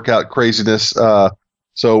 1 Workout craziness.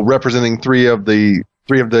 So representing three of the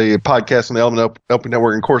podcasts on the Element OP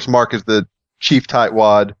Network. And of course, Mark is the chief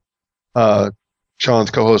tightwad,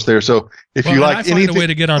 Sean's co-host there. So if you like anything, I find a way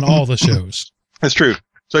to get on all the shows. That's true.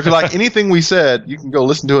 So if you like anything we said, you can go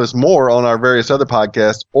listen to us more on our various other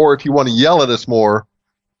podcasts. Or if you want to yell at us more,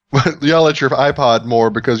 yell at your iPod more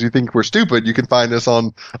because you think we're stupid, you can find us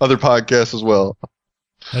on other podcasts as well.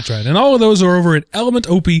 That's right. And all of those are over at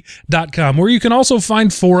elementop.com, where you can also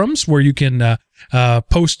find forums where you can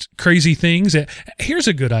post crazy things. Here's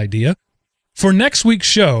a good idea. For next week's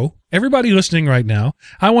show, everybody listening right now,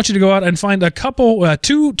 I want you to go out and find a couple,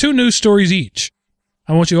 two news stories each.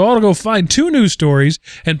 I want you all to go find 2 news stories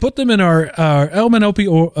and put them in our Element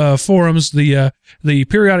OP forums, the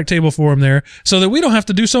periodic table forum there, so that we don't have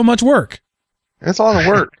to do so much work. It's a lot of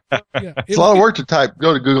work. Yeah, it's a lot of work to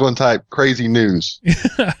go to Google and type crazy news.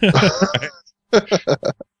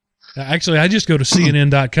 Actually, I just go to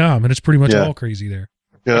CNN.com and it's pretty much all crazy there.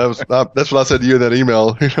 Yeah, that's what I said to you in that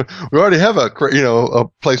email. We already have a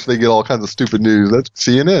place where they get all kinds of stupid news. That's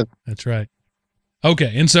CNN. That's right.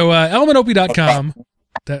 Okay, and so elementop.com.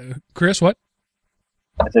 Chris, what?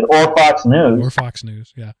 I said or Fox News. Or Fox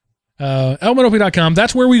News, yeah. elementop.com.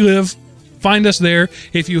 That's where we live. Find us there.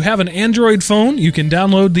 If you have an Android phone, you can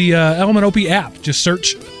download the Element OP app. Just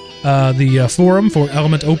search the forum for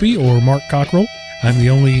Element OP or Mark Cockrell. I'm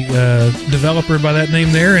the only developer by that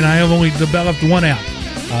name there, and I have only developed one app.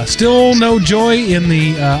 Still no joy in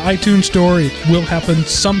the iTunes store. It will happen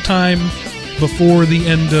sometime before the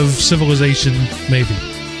end of civilization, maybe.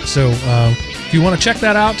 So if you want to check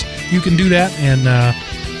that out, you can do that, and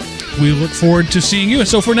we look forward to seeing you. And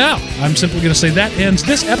so for now, I'm simply going to say that ends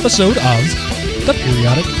this episode of The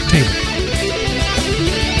Periodic Table.